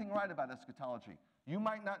everything right about eschatology. You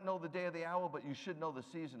might not know the day or the hour, but you should know the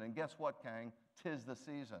season. And guess what, Kang? 'Tis the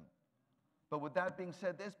season. But with that being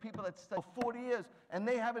said, there's people that study for 40 years, and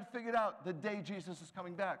they haven't figured out the day Jesus is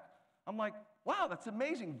coming back. I'm like, wow, that's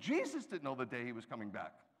amazing. Jesus didn't know the day he was coming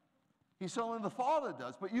back. He's only the Father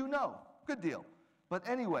does, but you know. Good deal. But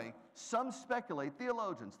anyway, some speculate,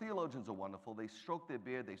 theologians are wonderful. They stroke their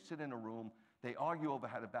beard, they sit in a room, they argue over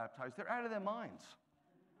how to baptize. They're out of their minds.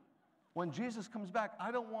 When Jesus comes back,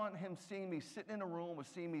 I don't want him seeing me sitting in a room or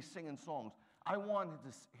seeing me singing songs. I want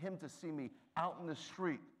him to see me out in the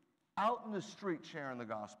street sharing the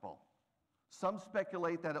gospel. Some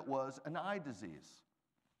speculate that it was an eye disease.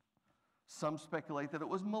 Some speculate that it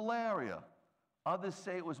was malaria. Others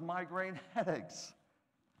say it was migraine headaches.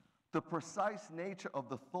 The precise nature of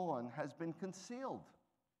the thorn has been concealed.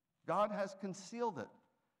 God has concealed it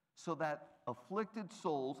so that afflicted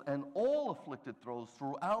souls and all afflicted souls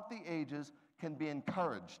throughout the ages can be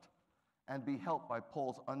encouraged and be helped by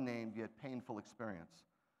Paul's unnamed yet painful experience.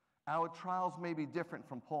 Our trials may be different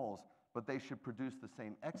from Paul's, but they should produce the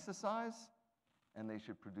same exercise and they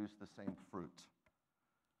should produce the same fruit.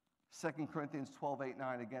 2 Corinthians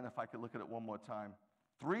 12:8-9, again, if I could look at it one more time.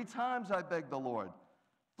 3 times I begged the Lord.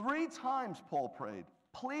 3 times Paul prayed,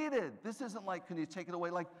 pleaded. This isn't like, can you take it away?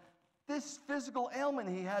 Like, this physical ailment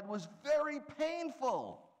he had was very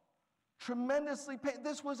painful, tremendously painful.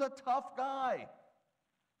 This was a tough guy.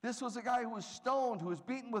 This was a guy who was stoned, who was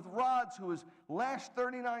beaten with rods, who was lashed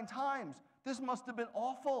 39 times. This must have been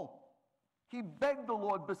awful. He begged the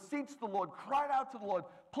Lord, beseeched the Lord, cried out to the Lord,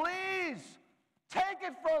 please, take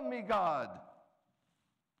it from me, God.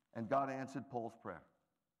 And God answered Paul's prayer,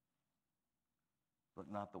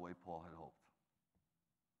 but not the way Paul had hoped.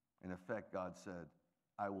 In effect, God said,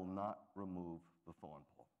 I will not remove the thorn,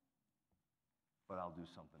 Paul, but I'll do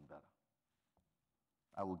something better.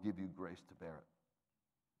 I will give you grace to bear it.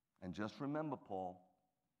 And just remember, Paul,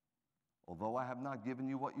 although I have not given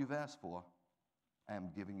you what you've asked for, I am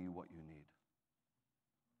giving you what you need.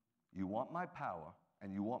 You want my power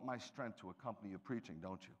and you want my strength to accompany your preaching,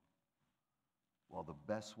 don't you? Well, the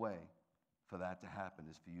best way for that to happen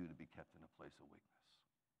is for you to be kept in a place of weakness.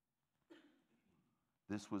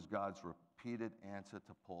 This was God's repeated answer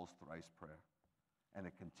to Paul's thrice prayer, and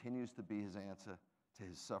it continues to be his answer to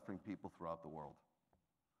his suffering people throughout the world.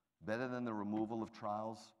 Better than the removal of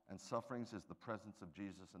trials and sufferings is the presence of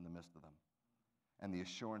Jesus in the midst of them, and the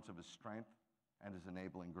assurance of his strength and his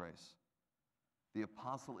enabling grace. The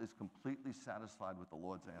apostle is completely satisfied with the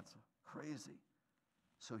Lord's answer. Crazy.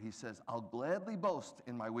 So he says, I'll gladly boast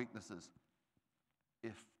in my weaknesses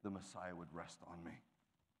if the Messiah would rest on me.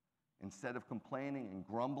 Instead of complaining and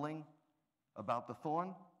grumbling about the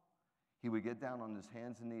thorn, he would get down on his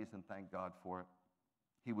hands and knees and thank God for it.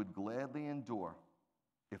 He would gladly endure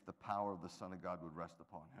if the power of the Son of God would rest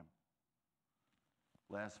upon him.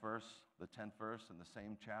 Last verse, the 10th verse in the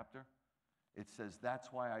same chapter, it says,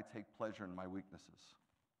 that's why I take pleasure in my weaknesses.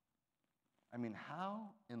 I mean, how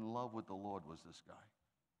in love with the Lord was this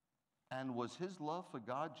guy? And was his love for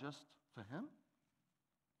God just for him?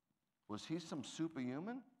 Was he some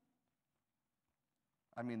superhuman?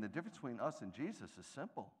 I mean, the difference between us and Jesus is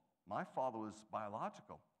simple. My father was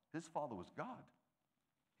biological. His father was God.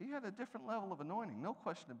 He had a different level of anointing, no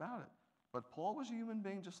question about it. But Paul was a human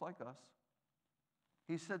being just like us.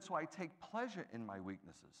 He said, so I take pleasure in my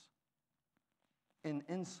weaknesses, in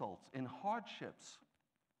insults, in hardships,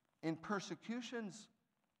 in persecutions,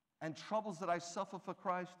 and troubles that I suffer for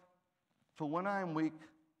Christ. For when I am weak,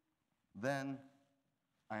 then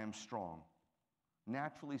I am strong.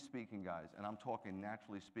 Naturally speaking, guys, and I'm talking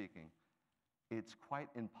naturally speaking, it's quite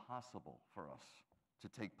impossible for us to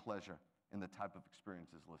take pleasure in the type of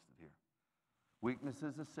experiences listed here. Weakness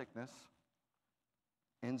is a sickness.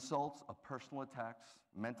 insults of personal attacks,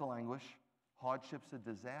 mental anguish, hardships of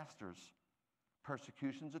disasters,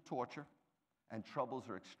 persecutions of torture, and troubles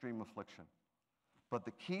or extreme affliction. But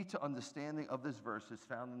the key to understanding of this verse is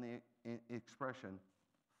found in the expression,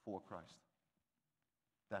 for Christ.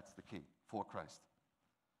 That's the key, for Christ.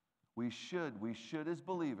 We should as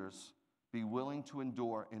believers be willing to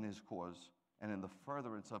endure in his cause and in the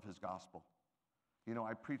furtherance of his gospel. You know,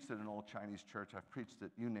 I preached at an old Chinese church. I've preached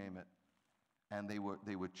it, you name it. And they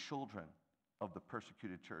were children of the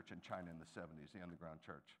persecuted church in China in the 70s, the underground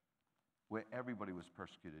church, where everybody was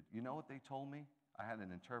persecuted. You know what they told me? I had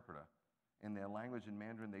an interpreter. In their language in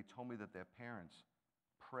Mandarin, they told me that their parents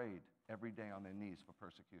prayed every day on their knees for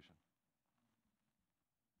persecution.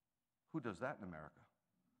 Who does that in America?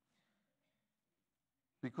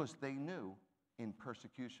 Because they knew in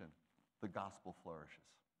persecution, the gospel flourishes.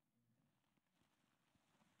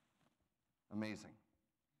 Amazing.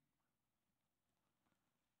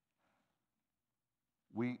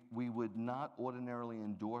 We would not ordinarily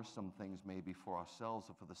endure some things maybe for ourselves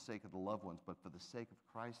or for the sake of the loved ones, but for the sake of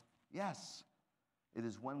Christ, yes. It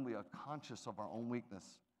is when we are conscious of our own weakness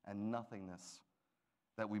and nothingness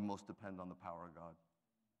that we most depend on the power of God.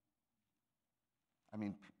 I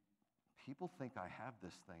mean, people think I have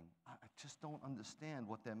this thing. I just don't understand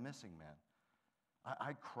what they're missing, man.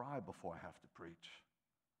 I cry before I have to preach.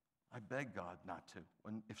 I beg God not to.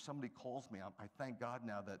 If somebody calls me, I thank God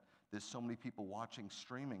now that there's so many people watching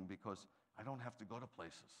streaming because I don't have to go to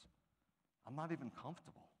places. I'm not even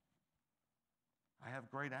comfortable. I have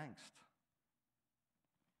great angst.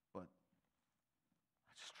 But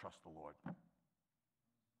I just trust the Lord.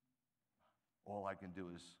 All I can do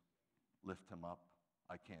is lift him up.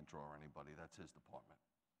 I can't draw anybody. That's his department.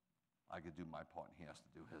 I could do my part, and he has to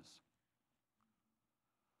do his.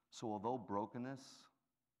 So although brokenness,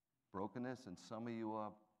 and some of you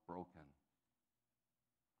are broken.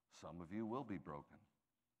 Some of you will be broken.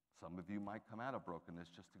 Some of you might come out of brokenness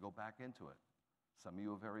just to go back into it. Some of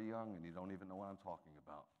you are very young, and you don't even know what I'm talking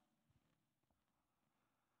about.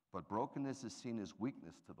 But brokenness is seen as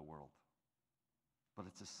weakness to the world. But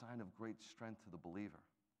it's a sign of great strength to the believer.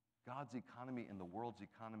 God's economy and the world's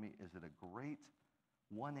economy is at a great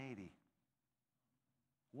 180.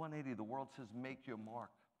 180, the world says, make your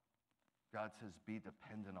mark. God says, be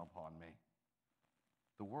dependent upon me.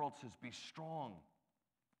 The world says, be strong.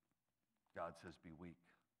 God says, be weak.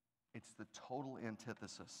 It's the total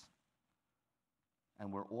antithesis.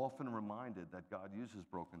 And we're often reminded that God uses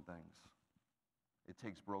broken things. It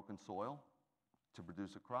takes broken soil to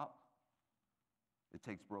produce a crop. It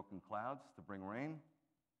takes broken clouds to bring rain.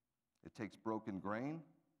 It takes broken grain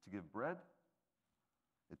to give bread.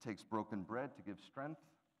 It takes broken bread to give strength.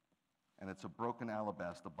 And it's a broken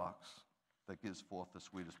alabaster box that gives forth the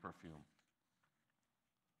sweetest perfume.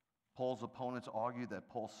 Paul's opponents argue that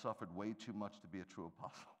Paul suffered way too much to be a true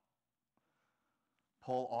apostle.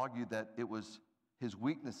 Paul argued that it was his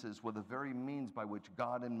weaknesses were the very means by which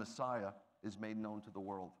God and Messiah is made known to the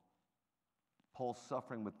world. Paul's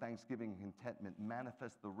suffering with thanksgiving and contentment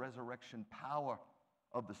manifests the resurrection power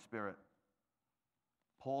of the Spirit.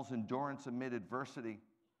 Paul's endurance amid adversity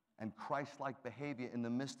and Christ-like behavior in the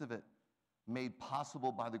midst of it, made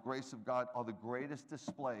possible by the grace of God, are the greatest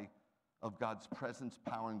display of God's presence,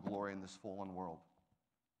 power, and glory in this fallen world.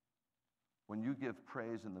 When you give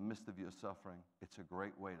praise in the midst of your suffering, it's a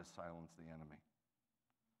great way to silence the enemy.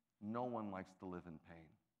 No one likes to live in pain.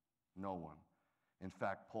 No one. In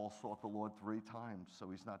fact, Paul sought the Lord 3 times, so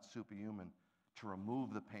he's not superhuman, to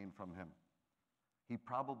remove the pain from him. He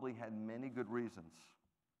probably had many good reasons.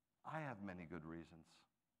 I have many good reasons.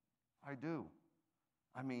 I do.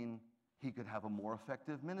 I mean, he could have a more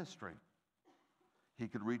effective ministry. He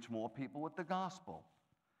could reach more people with the gospel.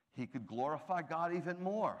 He could glorify God even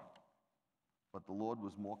more. But the Lord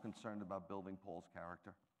was more concerned about building Paul's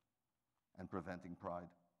character and preventing pride.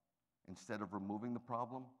 Instead of removing the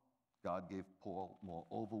problem, God gave Paul more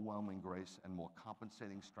overwhelming grace and more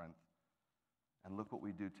compensating strength. And look what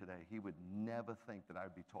we do today. He would never think that I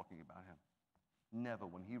would be talking about him. Never.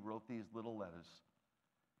 When he wrote these little letters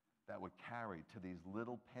that were carried to these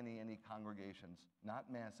little penny-ante congregations, not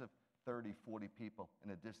massive, 30, 40 people in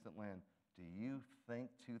a distant land, do you think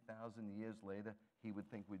 2,000 years later he would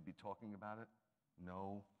think we'd be talking about it?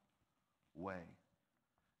 No way.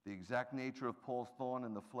 The exact nature of Paul's thorn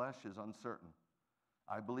in the flesh is uncertain.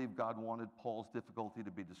 I believe God wanted Paul's difficulty to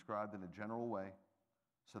be described in a general way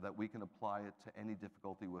so that we can apply it to any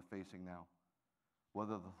difficulty we're facing now.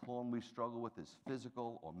 Whether the thorn we struggle with is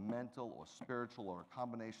physical or mental or spiritual or a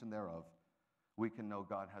combination thereof, we can know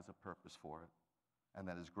God has a purpose for it and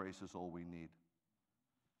that his grace is all we need.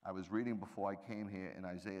 I was reading before I came here in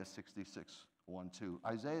Isaiah 66, 1, 2.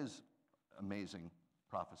 Isaiah's amazing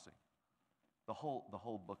prophecy. The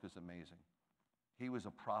whole book is amazing. He was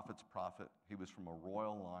a prophet's prophet. He was from a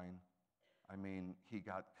royal line. I mean, he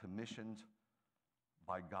got commissioned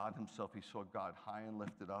by God himself. He saw God high and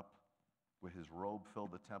lifted up, where his robe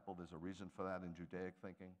filled the temple. There's a reason for that in Judaic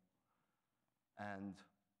thinking. And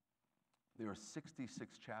there are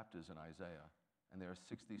 66 chapters in Isaiah, and there are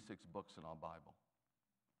 66 books in our Bible.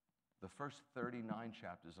 The first 39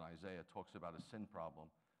 chapters in Isaiah talks about a sin problem.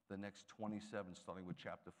 The next 27, starting with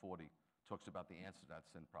chapter 40, talks about the answer to that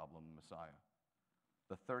sin problem, the Messiah.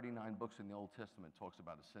 The 39 books in the Old Testament talks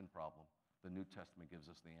about a sin problem. The New Testament gives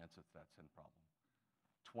us the answer to that sin problem.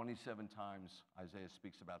 27 times Isaiah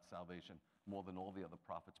speaks about salvation, more than all the other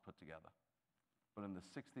prophets put together. But in the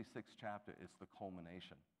 66th chapter, it's the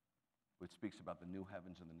culmination, which speaks about the new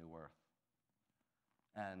heavens and the new earth.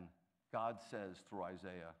 And God says through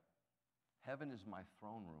Isaiah, heaven is my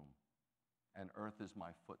throne room, and earth is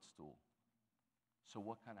my footstool. So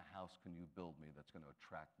what kind of house can you build me that's going to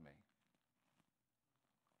attract me?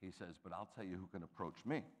 He says, but I'll tell you who can approach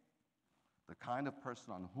me. The kind of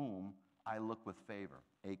person on whom I look with favor,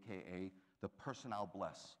 a.k.a. the person I'll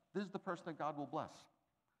bless. This is the person that God will bless.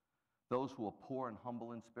 Those who are poor and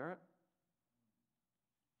humble in spirit,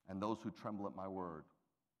 and those who tremble at my word.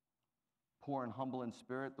 Poor and humble in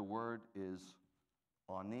spirit, the word is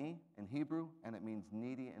ani in Hebrew, and it means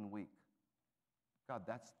needy and weak. God,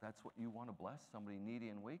 that's what you want to bless, somebody needy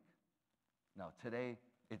and weak? Now, today,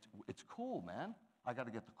 it's cool, man. I got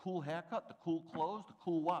to get the cool haircut, the cool clothes, the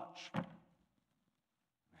cool watch. Man.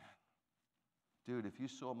 Dude, if you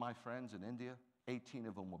saw my friends in India, 18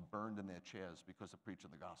 of them were burned in their chairs because of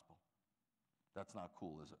preaching the gospel. That's not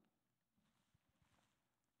cool, is it?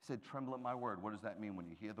 He said, tremble at my word. What does that mean? When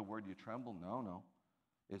you hear the word, you tremble? No.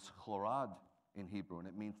 It's chorad in Hebrew, and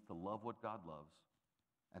it means to love what God loves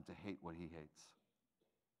and to hate what he hates.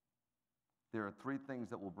 There are three things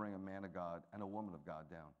that will bring a man of God and a woman of God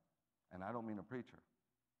down. And I don't mean a preacher.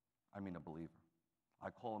 I mean a believer. I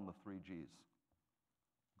call them the 3 G's.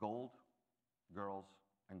 Gold, girls,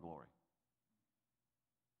 and glory.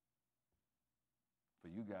 For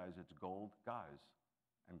you guys, it's gold, guys,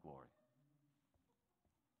 and glory.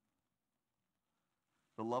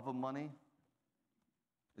 The love of money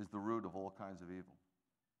is the root of all kinds of evil.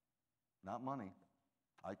 Not money.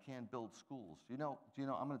 I can't build schools. Do you know,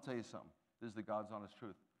 I'm going to tell you something. This is the God's honest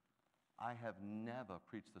truth. I have never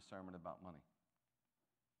preached a sermon about money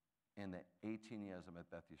in the 18 years I'm at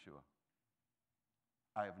Beth Yeshua.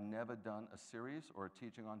 I have never done a series or a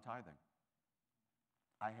teaching on tithing.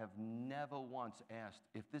 I have never once asked,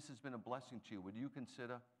 if this has been a blessing to you, would you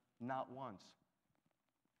consider? Not once.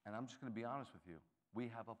 And I'm just going to be honest with you.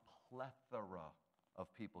 We have a plethora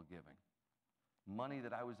of people giving. Money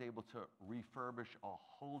that I was able to refurbish a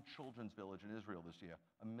whole children's village in Israel this year,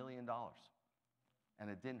 $1 million. And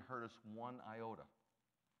it didn't hurt us one iota.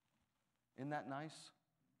 Isn't that nice?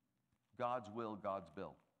 God's will, God's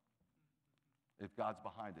bill. If God's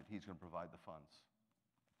behind it, he's going to provide the funds.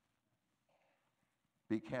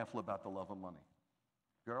 Be careful about the love of money.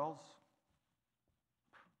 Girls,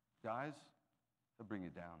 guys, they'll bring you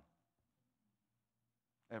down.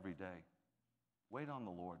 Every day. Wait on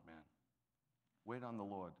the Lord, man. Wait on the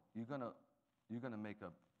Lord. You're gonna make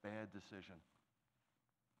a bad decision.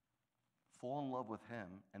 Fall in love with him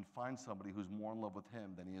and find somebody who's more in love with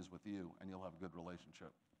him than he is with you, and you'll have a good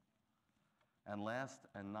relationship. And last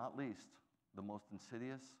and not least, the most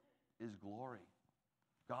insidious is glory.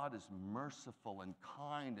 God is merciful and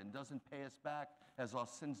kind and doesn't pay us back as our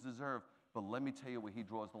sins deserve. But let me tell you where he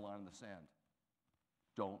draws the line in the sand.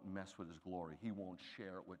 Don't mess with his glory. He won't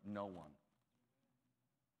share it with no one.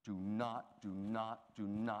 Do not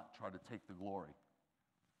try to take the glory.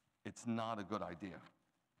 It's not a good idea.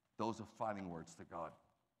 Those are fighting words to God.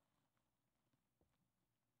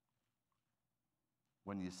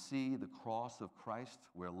 When you see the cross of Christ,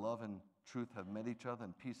 where love and truth have met each other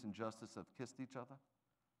and peace and justice have kissed each other,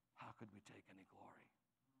 how could we take any glory?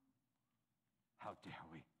 How dare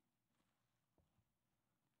we?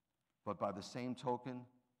 But by the same token,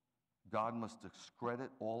 God must discredit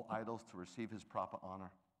all idols to receive his proper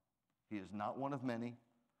honor. He is not one of many.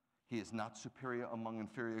 He is not superior among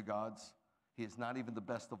inferior gods. He is not even the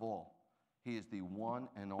best of all. He is the one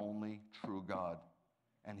and only true God,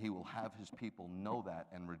 and he will have his people know that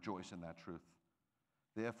and rejoice in that truth.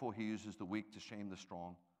 Therefore, he uses the weak to shame the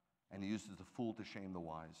strong, and he uses the fool to shame the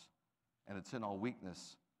wise. And it's in our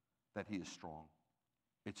weakness that he is strong.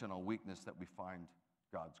 It's in our weakness that we find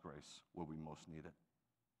God's grace where we most need it.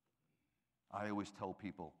 I always tell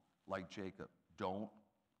people, like Jacob, don't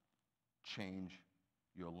change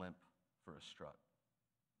your limp for a strut.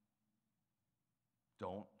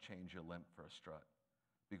 don't change your limp for a strut.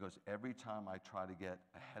 Because every time I try to get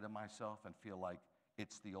ahead of myself and feel like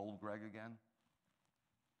it's the old Greg again,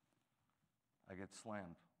 I get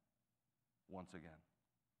slammed once again.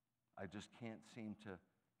 I just can't seem to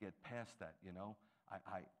get past that, you know?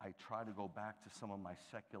 I try to go back to some of my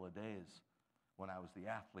secular days when I was the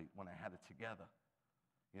athlete, when I had it together,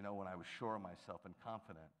 you know, when I was sure of myself and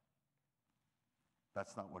confident.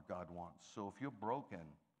 That's not what God wants. So if you're broken,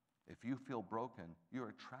 if you feel broken, you're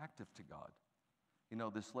attractive to God. You know,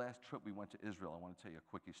 this last trip we went to Israel, I want to tell you a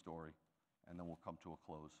quickie story, and then we'll come to a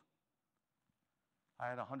close. I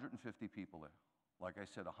had 150 people there. Like I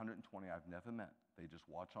said, 120 I've never met. They just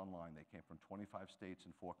watch online. They came from 25 states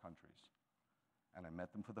and 4 countries. And I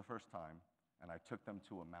met them for the first time, and I took them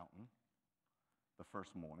to a mountain the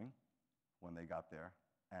first morning when they got there,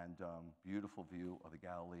 and beautiful view of the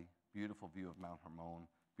Galilee, beautiful view of Mount Hermon,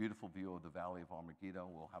 beautiful view of the Valley of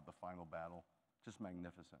Armageddon. We'll have the final battle. Just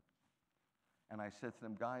magnificent. And I said to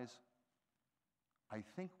them, guys, I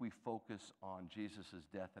think we focus on Jesus'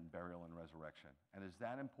 death and burial and resurrection. And is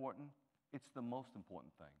that important? It's the most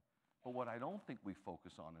important thing. But what I don't think we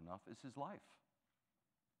focus on enough is his life.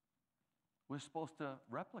 We're supposed to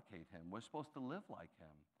replicate him. We're supposed to live like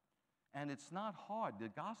him. And it's not hard. The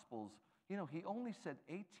Gospels, you know, he only said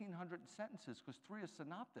 1,800 sentences because 3 are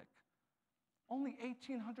synoptic. Only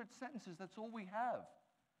 1,800 sentences, that's all we have.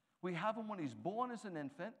 We have him when he's born as an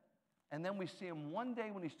infant, and then we see him one day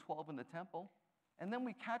when he's 12 in the temple, and then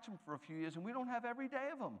we catch him for a few years, and we don't have every day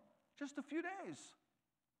of him, just a few days.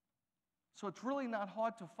 So it's really not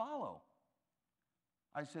hard to follow.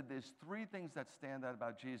 I said there's 3 things that stand out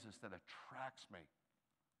about Jesus that attracts me.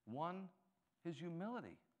 1, his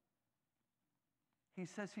humility. He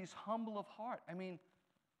says he's humble of heart. I mean,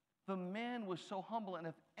 the man was so humble, and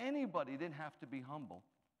if anybody didn't have to be humble,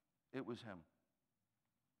 it was him.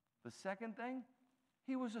 The second thing,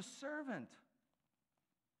 he was a servant.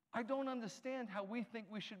 I don't understand how we think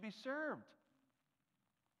we should be served.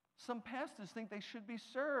 Some pastors think they should be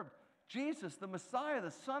served. Jesus, the Messiah,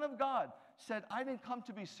 the Son of God, said, I didn't come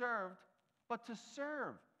to be served, but to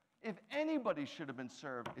serve. If anybody should have been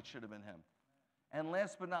served, it should have been him. And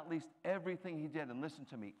last but not least, everything he did, and listen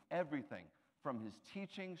to me, everything, from his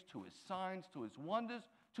teachings to his signs to his wonders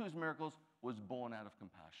to his miracles, was born out of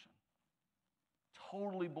compassion.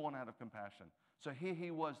 Totally born out of compassion. So here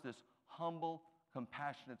he was, this humble,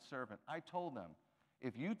 compassionate servant. I told them,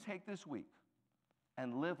 if you take this week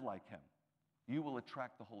and live like him, you will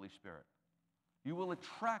attract the Holy Spirit. You will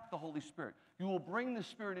attract the Holy Spirit. You will bring the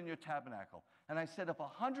Spirit in your tabernacle. And I said, if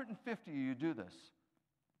 150 of you do this,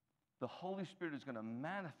 the Holy Spirit is going to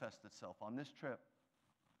manifest itself on this trip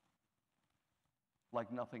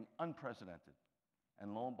like nothing unprecedented.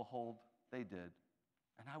 And lo and behold, they did.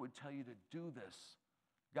 And I would tell you to do this.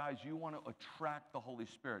 Guys, you want to attract the Holy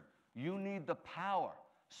Spirit. You need the power.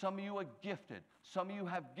 Some of you are gifted. Some of you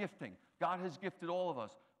have gifting. God has gifted all of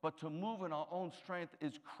us. But to move in our own strength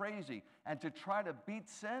is crazy. And to try to beat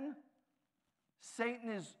sin, Satan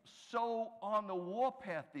is so on the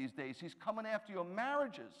warpath these days. He's coming after your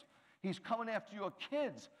marriages. He's coming after your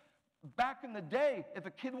kids. Back in the day, if a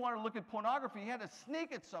kid wanted to look at pornography, he had to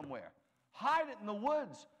sneak it somewhere, hide it in the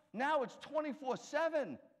woods. Now it's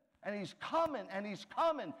 24/7. And he's coming, and he's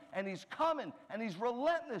coming, and he's coming, and he's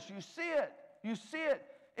relentless. You see it. You see it.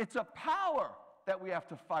 It's a power that we have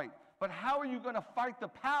to fight. But how are you going to fight the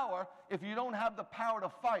power if you don't have the power to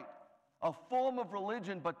fight? A form of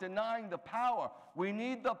religion, but denying the power. We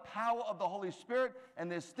need the power of the Holy Spirit,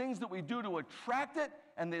 and there's things that we do to attract it,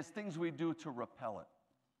 and there's things we do to repel it.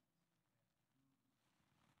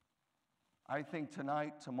 I think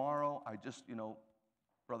tonight, tomorrow,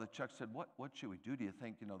 Brother Chuck said, what should we do? Do you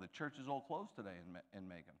think, the church is all closed today in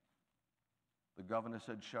Macon? The governor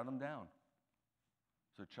said, shut them down.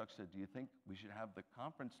 So Chuck said, do you think we should have the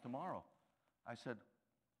conference tomorrow? I said,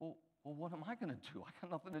 well, what am I going to do? I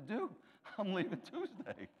got nothing to do. I'm leaving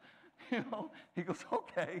Tuesday. He goes,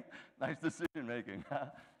 okay, nice decision making.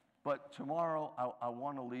 But tomorrow, I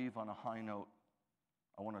want to leave on a high note.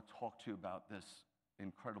 I want to talk to you about this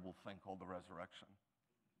incredible thing called the resurrection.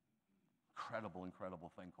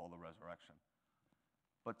 Incredible thing called the resurrection.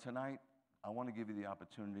 But tonight, I want to give you the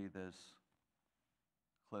opportunity.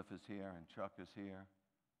 Cliff is here, and Chuck is here,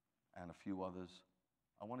 and a few others.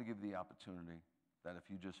 I want to give you the opportunity that if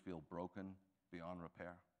you just feel broken beyond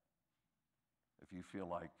repair, if you feel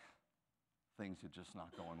like things are just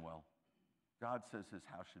not going well, God says his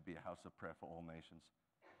house should be a house of prayer for all nations.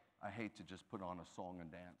 I hate to just put on a song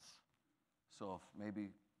and dance. So if maybe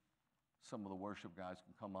some of the worship guys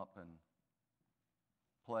can come up and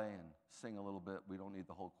play and sing a little bit. We don't need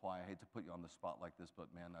the whole choir. I hate to put you on the spot like this,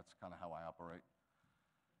 but man, that's kind of how I operate.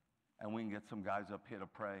 and we can get some guys up here to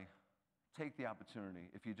pray. Take the opportunity.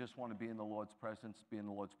 If you just want to be in the Lord's presence, be in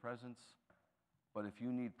the Lord's presence. But if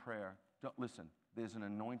you need prayer, listen, there's an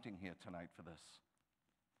anointing here tonight for this.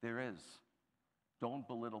 There is. Don't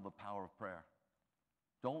belittle the power of prayer.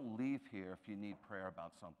 Don't leave here if you need prayer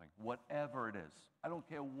about something, whatever it is. I don't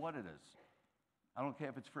care what it is. I don't care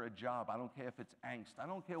if it's for a job. I don't care if it's angst. I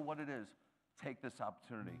don't care what it is. Take this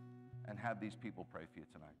opportunity and have these people pray for you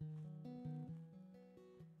tonight.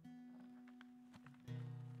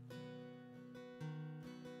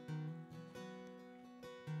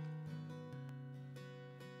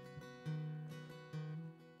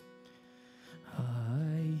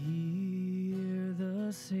 I hear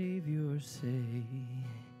the Savior say,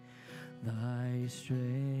 thy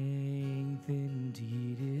strength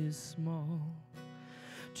indeed is small.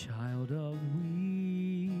 Child of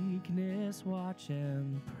weakness, watch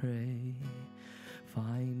and pray.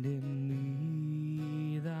 Find in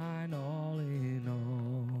me thine all in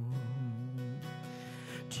all.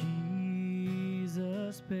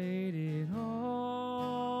 Jesus paid it all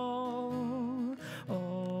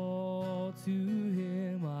to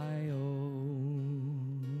him I owe.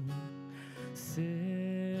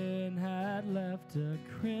 Sin had left a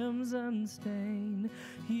crimson stain,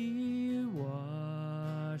 he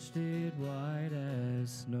washed it white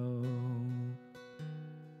as snow.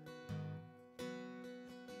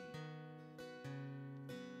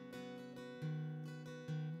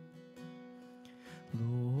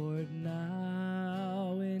 Lord,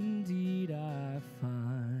 now indeed I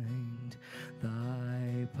find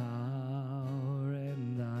thy power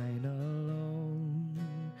and thine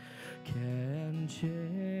alone can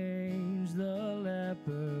change the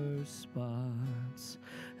leper's spots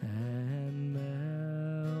and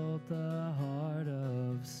melt the heart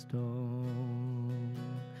of stone.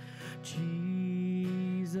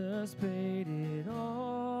 Jesus paid it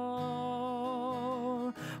all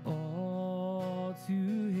to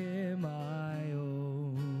him I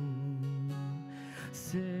owe.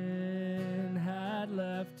 Sin had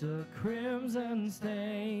left a crimson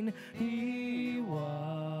stain, he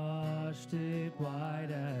washed it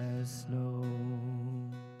white as snow.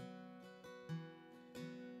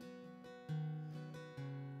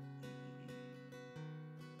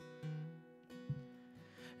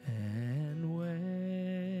 And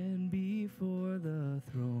when before the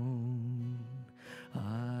throne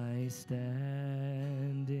I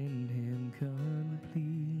stand in him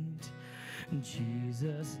complete,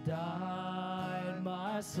 Jesus died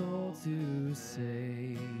my soul to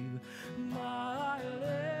save. My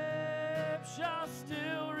lips shall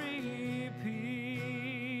still repeat,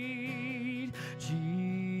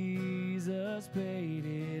 Jesus paid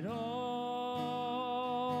it all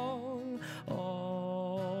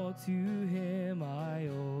to him I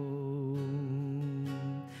owe.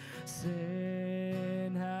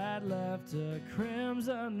 Sin had left a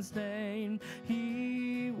crimson stain,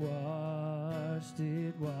 he washed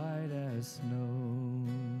it white as snow.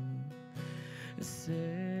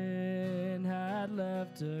 Sin had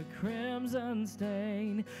left a crimson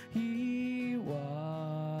stain, he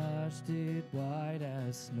washed it white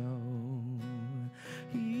as snow.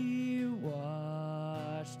 He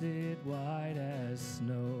washed it white as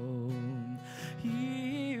snow.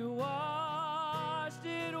 He washed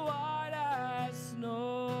it white as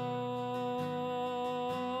snow.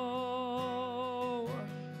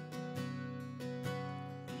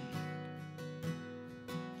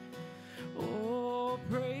 Oh,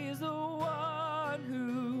 praise the one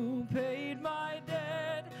who paid my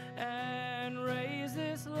debt and raised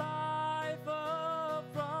this life up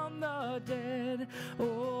from the dead.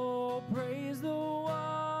 Oh, praise the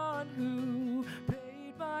one who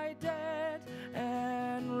paid my debt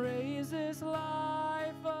and raised this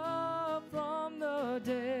life up from the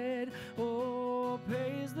dead. Oh,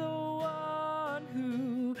 praise the one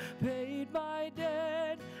who paid my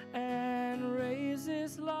debt and raised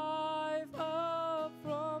this life up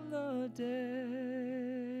from the dead.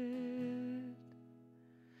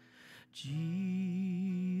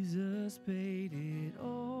 Jesus paid it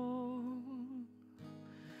all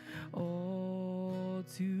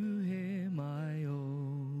to him I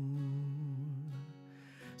owe.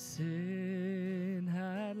 Sin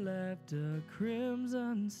had left a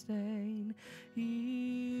crimson stain,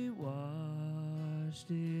 he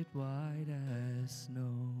washed it white as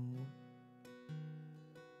snow.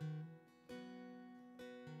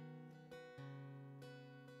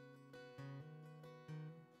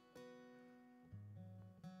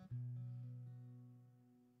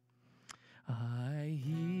 I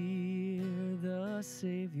hear the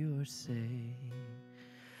Savior say,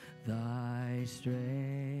 thy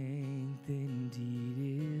strength indeed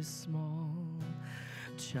is small.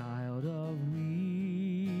 child of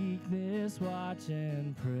weakness, watch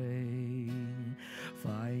and pray.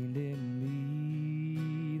 Find in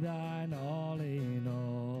me thine all in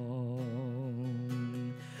all.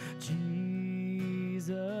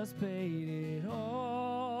 Jesus paid it all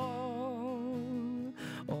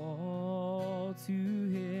to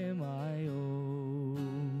him I owe.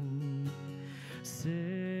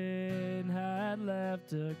 Sin had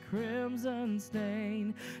left a crimson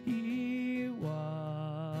stain, he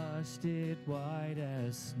washed it white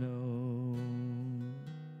as snow.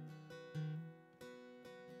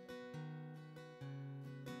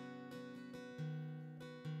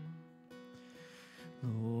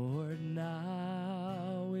 Lord,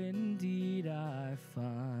 now indeed I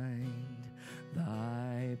find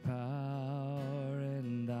thy power,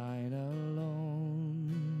 and thine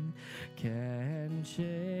alone can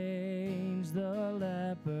change the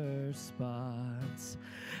leper's spots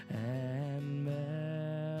and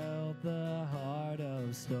melt the heart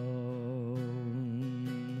of stone.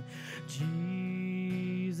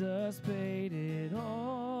 Jesus paid it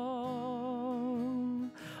all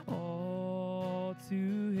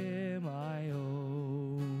to him I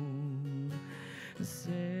owe.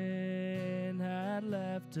 Sin had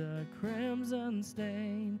left a crimson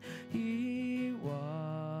stain, he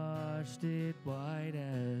washed it white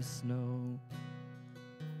as snow.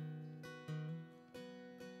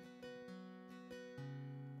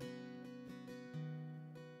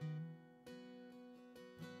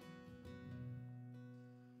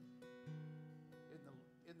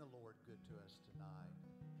 Isn't the Lord good to us tonight?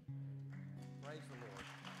 Praise the Lord.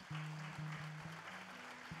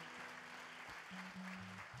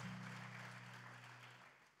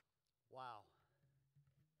 Wow.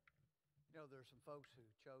 You know, there's some folks who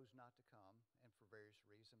chose not to come, and for various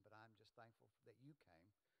reasons, but I'm just thankful that you came,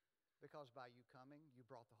 because by you coming, you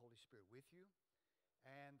brought the Holy Spirit with you,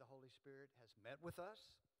 and the Holy Spirit has met with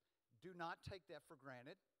us. Do not take that for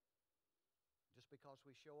granted. Just because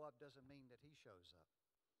we show up doesn't mean that he shows up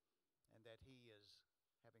and that he is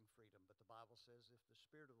having freedom. But the Bible says if the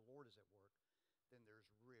Spirit of the Lord is at work, then there's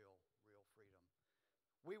real freedom.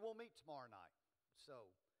 We will meet tomorrow night.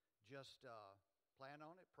 So just plan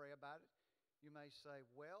on it, pray about it. You may say,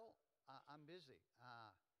 well, I'm busy.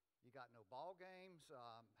 You got no ball games.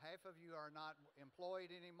 Half of you are not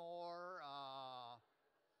employed anymore.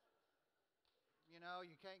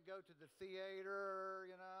 You can't go to the theater,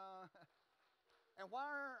 And why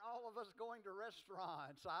aren't all of us going to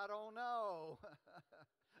restaurants? I don't know.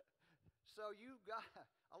 So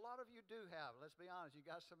a lot of you do have, let's be honest, you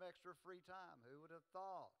got some extra free time. Who would have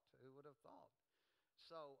thought?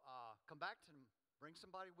 So come back to them. Bring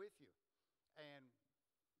somebody with you. And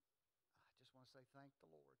I just want to say thank the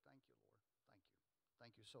Lord. Thank you, Lord. Thank you.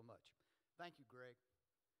 Thank you so much. Thank you, Greg.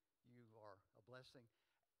 You are a blessing.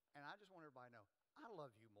 And I just want everybody to know, I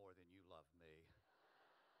love you more than you love me.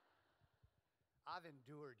 I've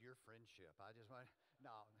endured your friendship. I just want,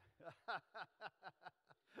 no.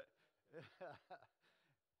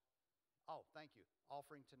 Oh, thank you.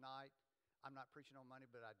 Offering tonight. I'm not preaching on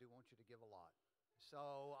money, but I do want you to give a lot.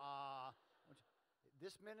 So,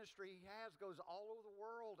 this ministry he has goes all over the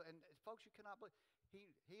world, and folks, you cannot believe,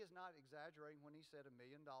 he is not exaggerating when he said $1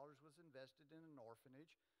 million was invested in an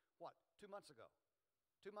orphanage, 2 months ago?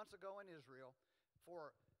 2 months ago in Israel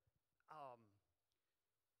for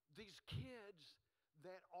these kids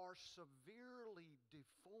that are severely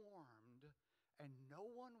deformed and no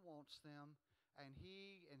one wants them, and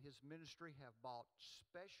he and his ministry have bought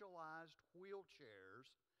specialized wheelchairs.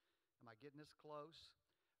 Am I getting this close?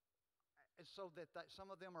 And so that some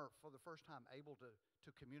of them are for the first time able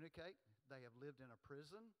to communicate. They have lived in a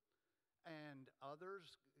prison, and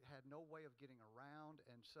others had no way of getting around.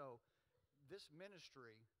 And so this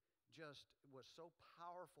ministry just was so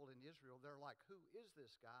powerful in Israel. They're like, who is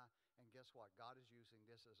this guy? And guess what? God is using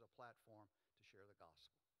this as a platform to share the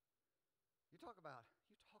gospel. You talk about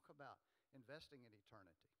investing in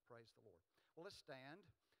eternity. Praise the Lord. Well, let's stand,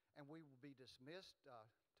 and we will be dismissed.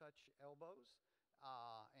 Touch elbows.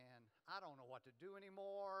 And I don't know what to do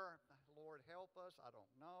anymore. Lord, help us. I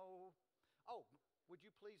don't know. Oh, would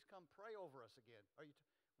you please come pray over us again?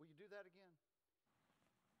 Will you do that again?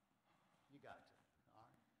 You got to. All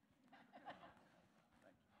right.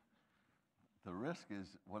 Thank you. The risk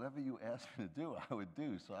is whatever you ask me to do, I would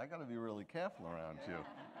do. So I got to be really careful around you,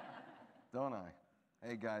 don't I?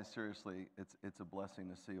 Hey guys, seriously, it's a blessing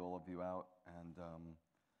to see all of you out. And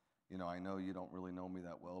I know you don't really know me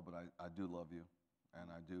that well, but I do love you. And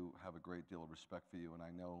I do have a great deal of respect for you. And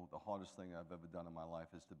I know the hardest thing I've ever done in my life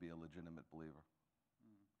is to be a legitimate believer.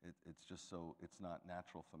 It's just so, it's not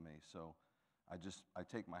natural for me. So I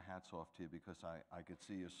take my hats off to you because I could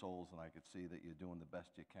see your souls and I could see that you're doing the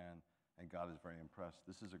best you can, and God is very impressed.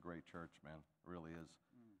 This is a great church, man. It really is.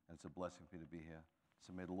 And it's a blessing for you to be here.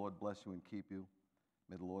 So may the Lord bless you and keep you.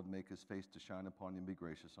 May the Lord make his face to shine upon you and be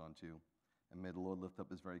gracious unto you. And may the Lord lift up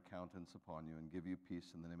his very countenance upon you and give you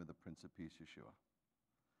peace in the name of the Prince of Peace, Yeshua.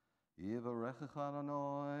 Yivarechecha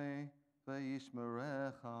Adonai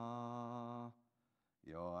v'yishmerecha.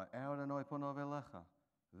 Yo'er Adonai panav elecha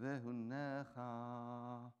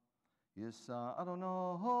v'hunecha. Yisa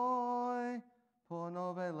Adonai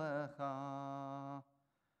panav elecha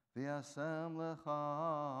v'yasem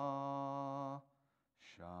lecha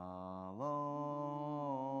shalom.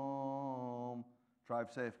 Drive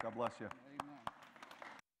safe. God bless you.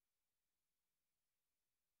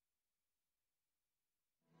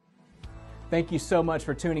 Thank you so much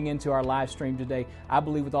for tuning into our live stream today. I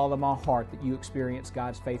believe with all of my heart that you experience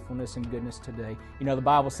God's faithfulness and goodness today. You know, the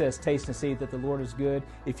Bible says, taste and see that the Lord is good.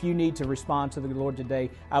 If you need to respond to the Lord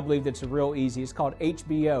today, I believe that's real easy. It's called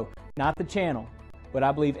HBO, not the channel, but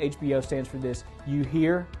I believe HBO stands for this. You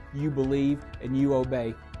hear, you believe, and you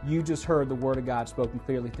obey. You just heard the Word of God spoken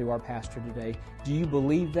clearly through our pastor today. Do you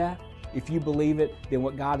believe that? If you believe it, then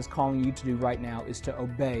what God is calling you to do right now is to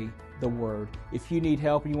obey the Word. If you need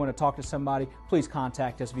help and you want to talk to somebody, please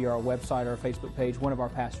contact us via our website or our Facebook page. One of our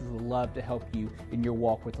pastors would love to help you in your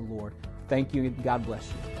walk with the Lord. Thank you, and God bless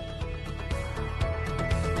you.